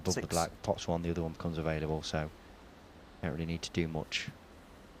spear above the black. Pots one, the other one becomes available, so don't really need to do much.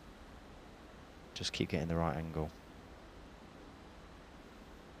 Just keep getting the right angle.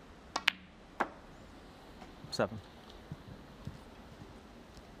 7.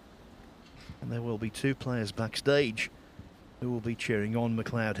 And there will be 2 players backstage who will be cheering on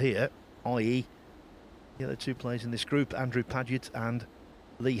McLeod here, i.e. the other 2 players in this group, Andrew Paget and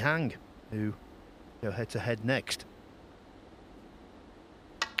Lee Hang, who go head-to-head next.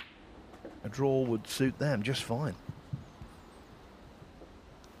 A draw would suit them just fine.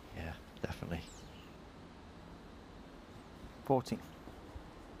 Yeah, definitely. 14.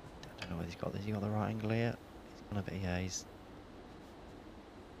 I don't know whether he's got this. He got the right angle here. He's gonna be, yeah, he's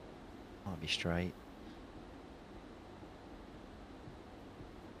might be straight.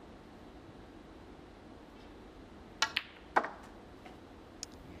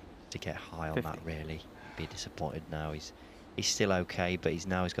 To get high on 50. that, really. Be disappointed now. He's still okay, but he's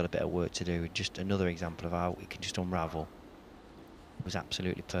got a bit of work to do. Just another example of how it can just unravel. It was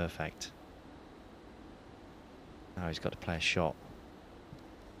absolutely perfect. Now he's got to play a shot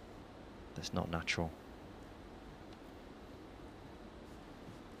that's not natural.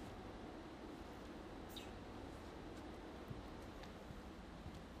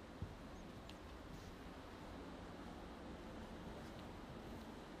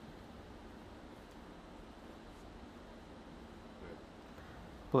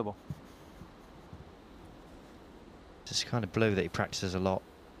 Blue ball. It's kind of blue that he practices a lot,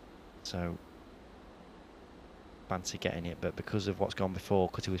 so fancy getting it, but because of what's gone before,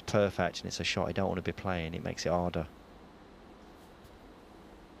 because he was perfect and it's a shot he don't want to be playing, it makes it harder.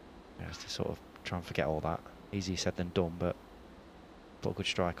 He has to sort of try and forget all that. Easier said than done, but put a good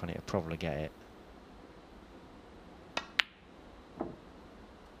strike on it, he'll probably get it.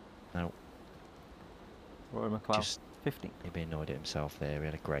 No. Rory McLeod. Just 15. he'd be annoyed at himself there. He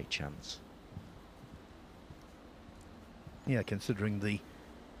had a great chance. Yeah, considering the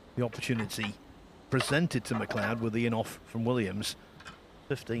opportunity presented to McLeod with the in-off from Williams,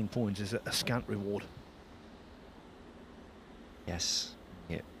 15 points is a scant reward. Yes.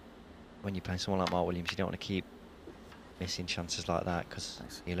 Yeah. When you're playing someone like Mark Williams, you don't want to keep missing chances like that, because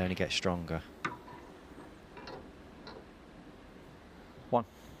you'll only get stronger. 1.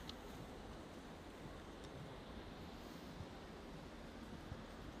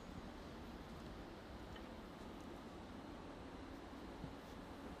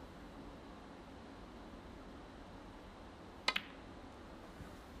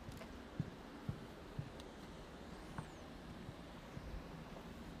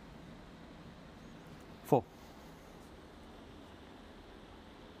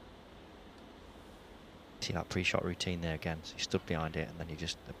 See that pre-shot routine there again. So he stood behind it and then he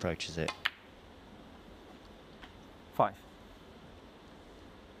just approaches it. 5.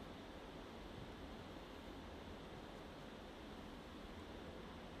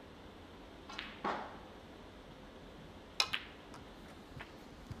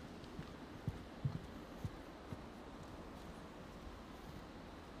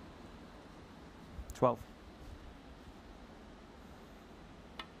 $12.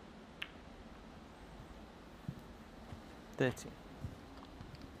 $13.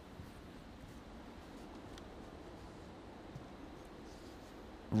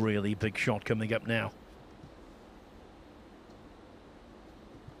 Really big shot coming up now.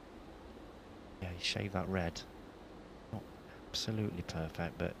 Yeah, he shaved that red. Not absolutely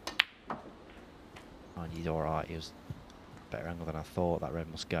perfect, but he's alright. He was a better angle than I thought. That red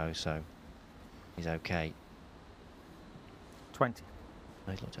must go, so he's okay. 20.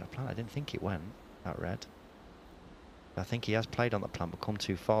 No, he's looked at a plan. I didn't think it went, that red. I think he has played on that plan, but come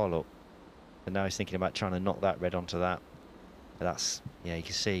too far, look. And now he's thinking about trying to knock that red onto that. But that's, yeah, you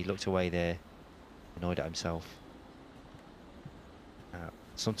can see he looked away there, annoyed at himself.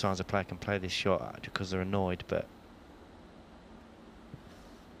 Sometimes a player can play this shot because they're annoyed, but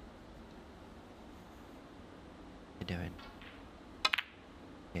what are you doing?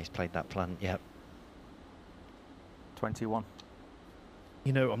 He's played that plan, yep. 21.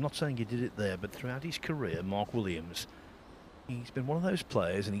 You know, I'm not saying he did it there, but throughout his career, Mark Williams, he's been one of those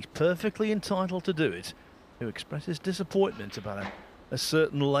players, and he's perfectly entitled to do it, who expresses disappointment about a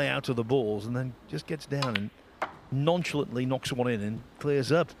certain layout of the balls and then just gets down and nonchalantly knocks one in and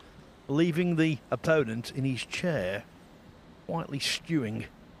clears up, leaving the opponent in his chair quietly stewing.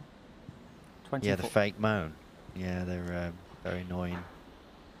 24. Yeah, the fake moan. Yeah, they're very annoying.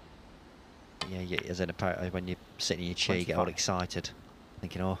 Yeah, as an opponent, when you're sitting in your chair, you get all 25. excited,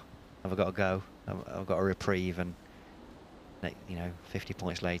 thinking, "Oh, have I got to go? I've got a reprieve," and you know, 50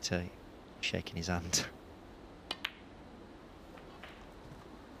 points later, shaking his hand.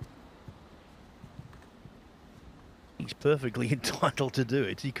 He's perfectly entitled to do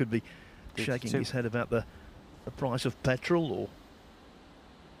it. He could be 52. shaking his head about the price of petrol or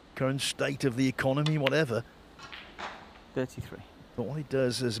current state of the economy, whatever. 33. But what it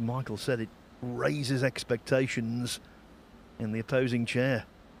does, as Michael said, it raises expectations in the opposing chair.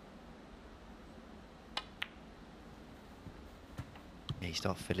 Yeah, you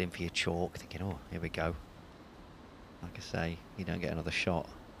start fiddling for your chalk, thinking, "Oh, here we go." Like I say, you don't get another shot.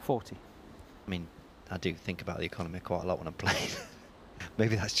 40. I mean, I do think about the economy quite a lot when I'm playing.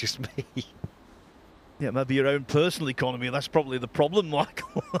 Maybe that's just me. Yeah, maybe your own personal economy. That's probably the problem,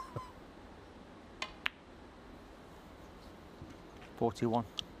 Michael. 41.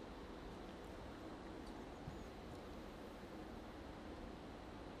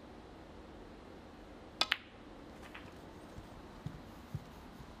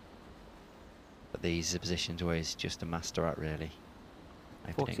 But these are positions where he's just a master at, really.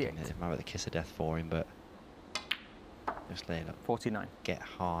 Maybe 48. It might be the kiss of death for him, but just let it 49. get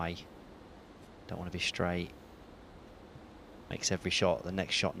high. Don't want to be straight. Makes every shot, the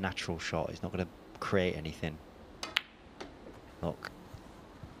next shot, natural shot. He's not going to create anything. Look.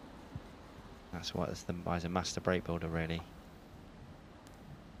 That's why he's a master break builder, really.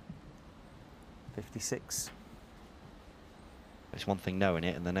 56. It's one thing knowing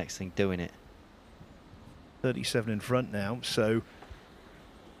it and the next thing doing it. 37 in front now, so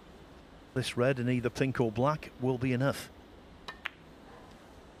this red and either pink or black will be enough.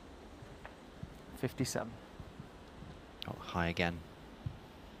 57. Oh, high again.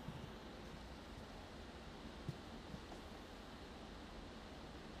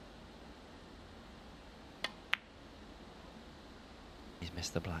 He's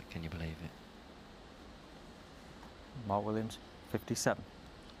missed the black, can you believe it? Mark Williams. 57.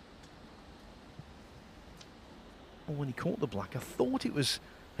 Well, when he caught the black, I thought it was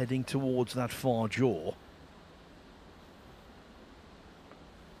heading towards that far jaw.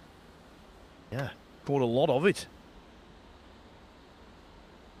 Yeah, caught a lot of it.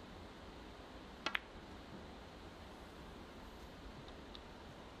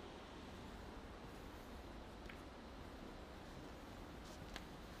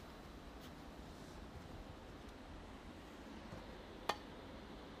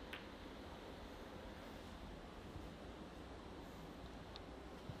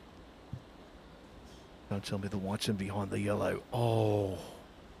 Don't tell me the white's in behind the yellow. Oh,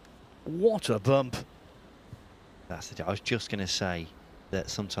 what a bump. That's the. I was just going to say that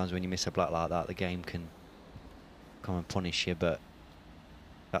sometimes when you miss a black like that, the game can come and punish you, but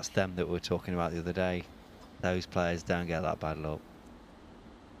that's them that we were talking about the other day. Those players don't get that bad luck.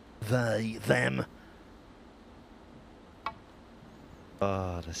 They, them.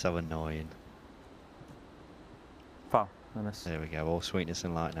 Oh, they're so annoying. Foul. I miss. There we go. All sweetness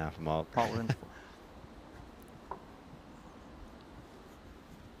and light now for Mark. Mark Williams.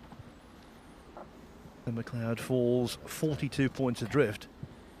 And McLeod falls 42 points adrift.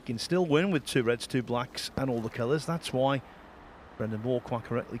 He can still win with 2 reds, 2 blacks and all the colours. That's why Brendan Moore quite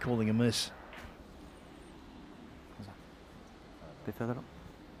correctly calling a miss. A bit further up.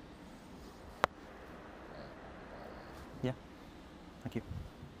 Yeah. Thank you.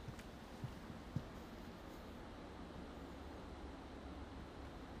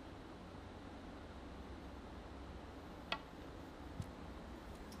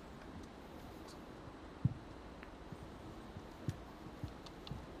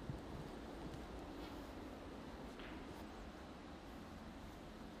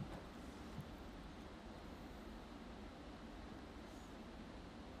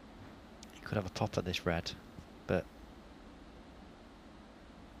 Could have a pop at this red, but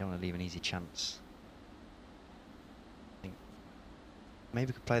don't want to leave an easy chance. I think maybe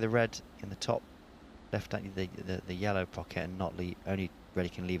we could play the red in the top left, the yellow pocket, and not leave. Only red he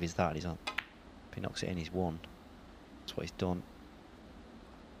can leave is that. And he's on. If he knocks it in, he's won. That's what he's done.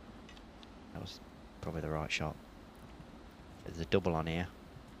 That was probably the right shot. There's a double on here.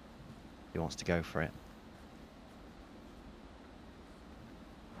 He wants to go for it.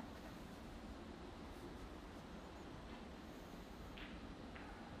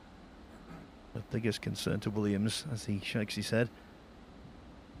 The biggest concern to Williams as he shakes his head.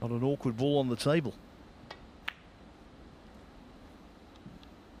 Not an awkward ball on the table.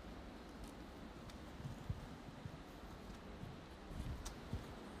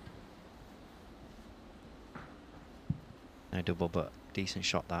 No double, but decent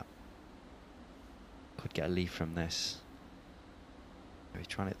shot that. Could get a lead from this. Maybe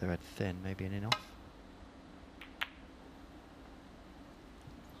trying to hit the red thin, maybe an in-off.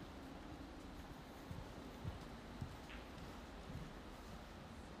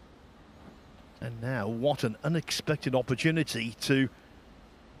 And now, what an unexpected opportunity to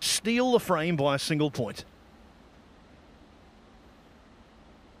steal the frame by a single point.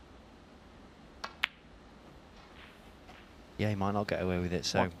 Yeah, he might not get away with it.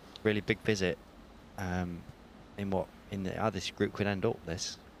 So really big visit in how this group could end up.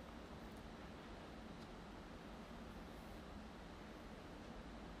 This.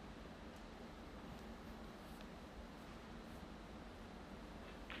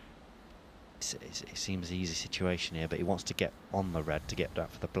 It seems an easy situation here, but he wants to get on the red to get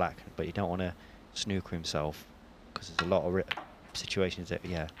that for the black, but you don't want to snooker himself because there's a lot of situations that,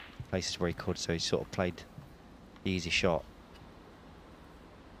 yeah, places where he could, so he sort of played the easy shot.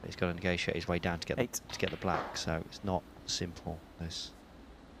 But he's got to negotiate his way down to get the black, so it's not simple, this.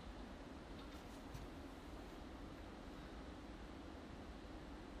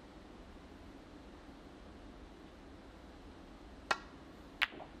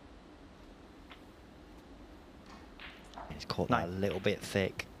 He's caught that a little bit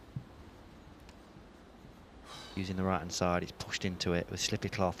thick. Using the right hand side, he's pushed into it with slippy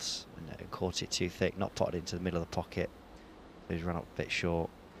cloths and caught it too thick, not potted into the middle of the pocket. So he's run up a bit short.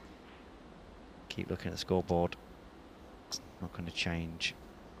 Keep looking at the scoreboard. It's not going to change.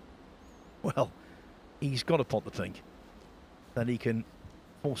 Well, he's got to pot the pink. Then he can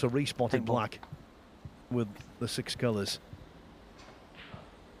force a respot in black with the 6 colours.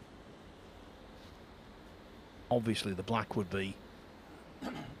 Obviously, the black would be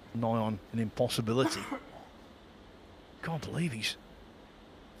nigh on an impossibility. Can't believe he's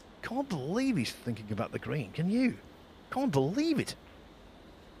thinking about the green. Can you? Can't believe it.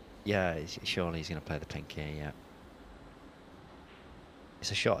 Yeah, surely he's going to play the pink here, yeah.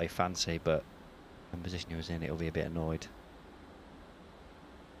 It's a shot I fancy, but in the position he was in, it'll be a bit annoyed.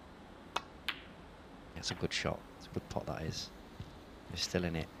 It's a good shot. It's a good pot, that is. He's still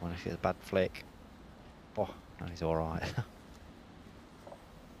in it. When if it's a bad flick. Oh, no, he's all right.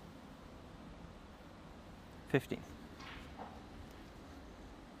 15.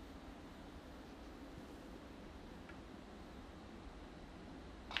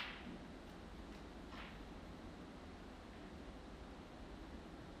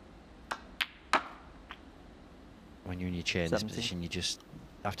 When you're in your chair in this position, you just,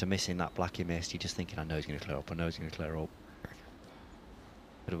 after missing that black he missed, you're just thinking, I know he's going to clear up, I know he's going to clear up.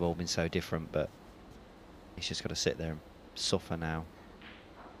 Could have all been so different, but he's just got to sit there and suffer now.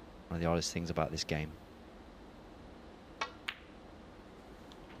 One of the oddest things about this game.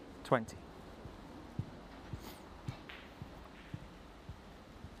 20.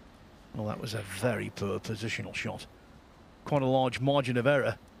 Well, that was a very poor positional shot. Quite a large margin of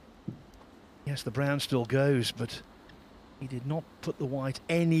error. Yes, the brown still goes, but he did not put the white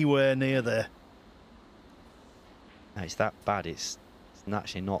anywhere near there. No, it's that bad. It's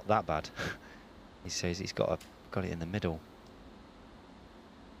actually not that bad. He says he's got it in the middle.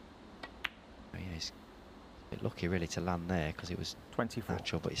 Oh, yeah, he's a bit lucky really to land there because it was 24.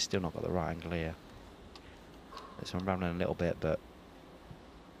 natural, but he's still not got the right angle here. It's unraveling a little bit, but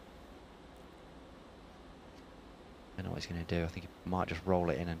I know what he's going to do. I think he might just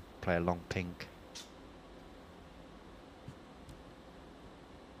roll it in and play a long pink.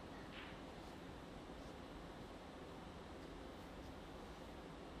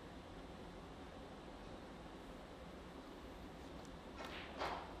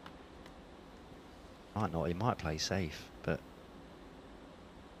 Might not, he might play safe, but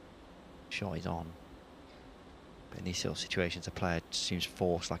shot is on. But in these sort of situations, a player seems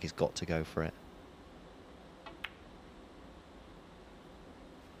forced, like he's got to go for it.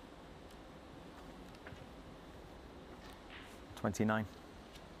 $29.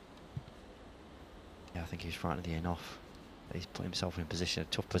 Yeah, I think he's frightened the in off. But he's put himself in a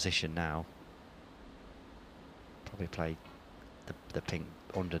tough position now. Probably play the pink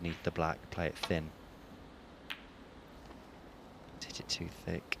underneath the black, play it thin. Hit it too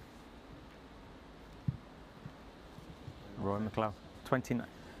thick. Rory McLeod. 29.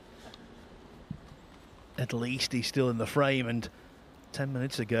 at least he's still in the frame, and 10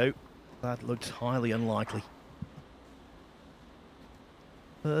 minutes ago that looked highly unlikely.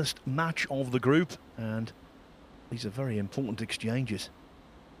 First match of the group, and these are very important exchanges.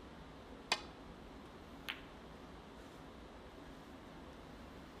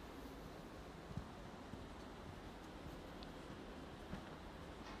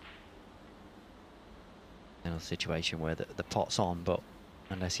 Another situation where the pot's on, but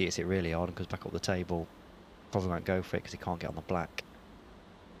unless he hits it really hard and goes back up the table, probably won't go for it because he can't get on the black.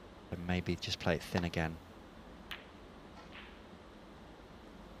 So maybe just play it thin again.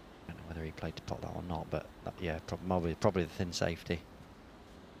 I don't know whether he played to pot that or not, but that, yeah, probably the thin safety.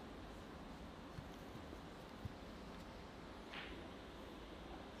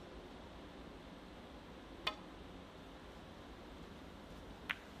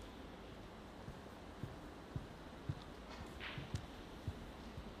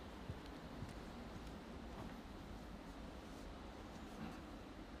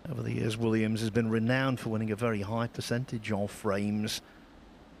 Over the years, Williams has been renowned for winning a very high percentage of frames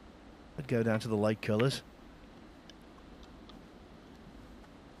that go down to the late colours.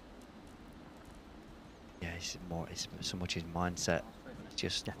 Yeah, it's so much his mindset. It's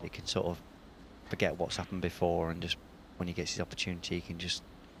just he can sort of forget what's happened before, and just when he gets his opportunity, he can just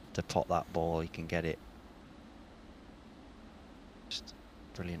to pot that ball, he can get it. Just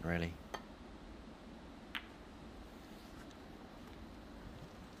brilliant, really.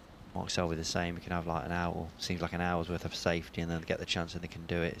 Mark Selby the same. He can have like an hour, seems like an hour's worth of safety, and then get the chance and they can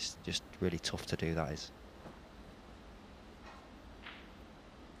do it. It's just really tough to do, that is.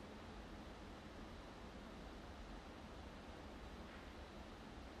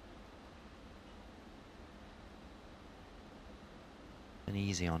 And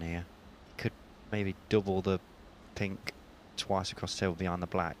easy on here. He could maybe double the pink twice across the table behind the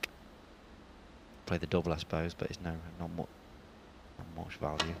black. Play the double, I suppose, but it's not much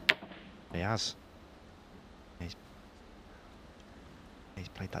value. He has. He's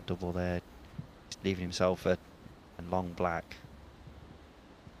played that double there. He's leaving himself a long black.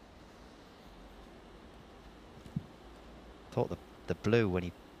 Thought the blue, when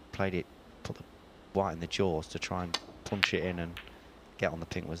he played it, put the white in the jaws to try and punch it in and get on the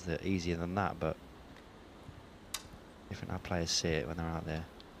pink was easier than that, but different how players see it when they're out there.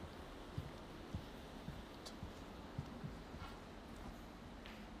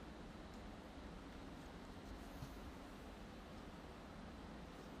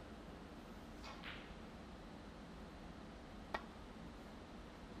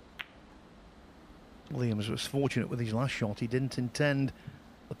 Williams was fortunate with his last shot. He didn't intend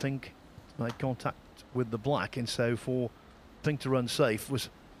the pink to make contact with the black, and so for pink to run safe was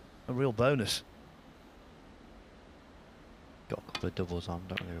a real bonus. Got a couple of doubles on,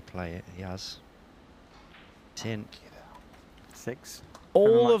 don't really play it. He has. It's in. 6.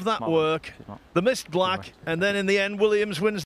 All of that work, the missed black, and then in the end Williams wins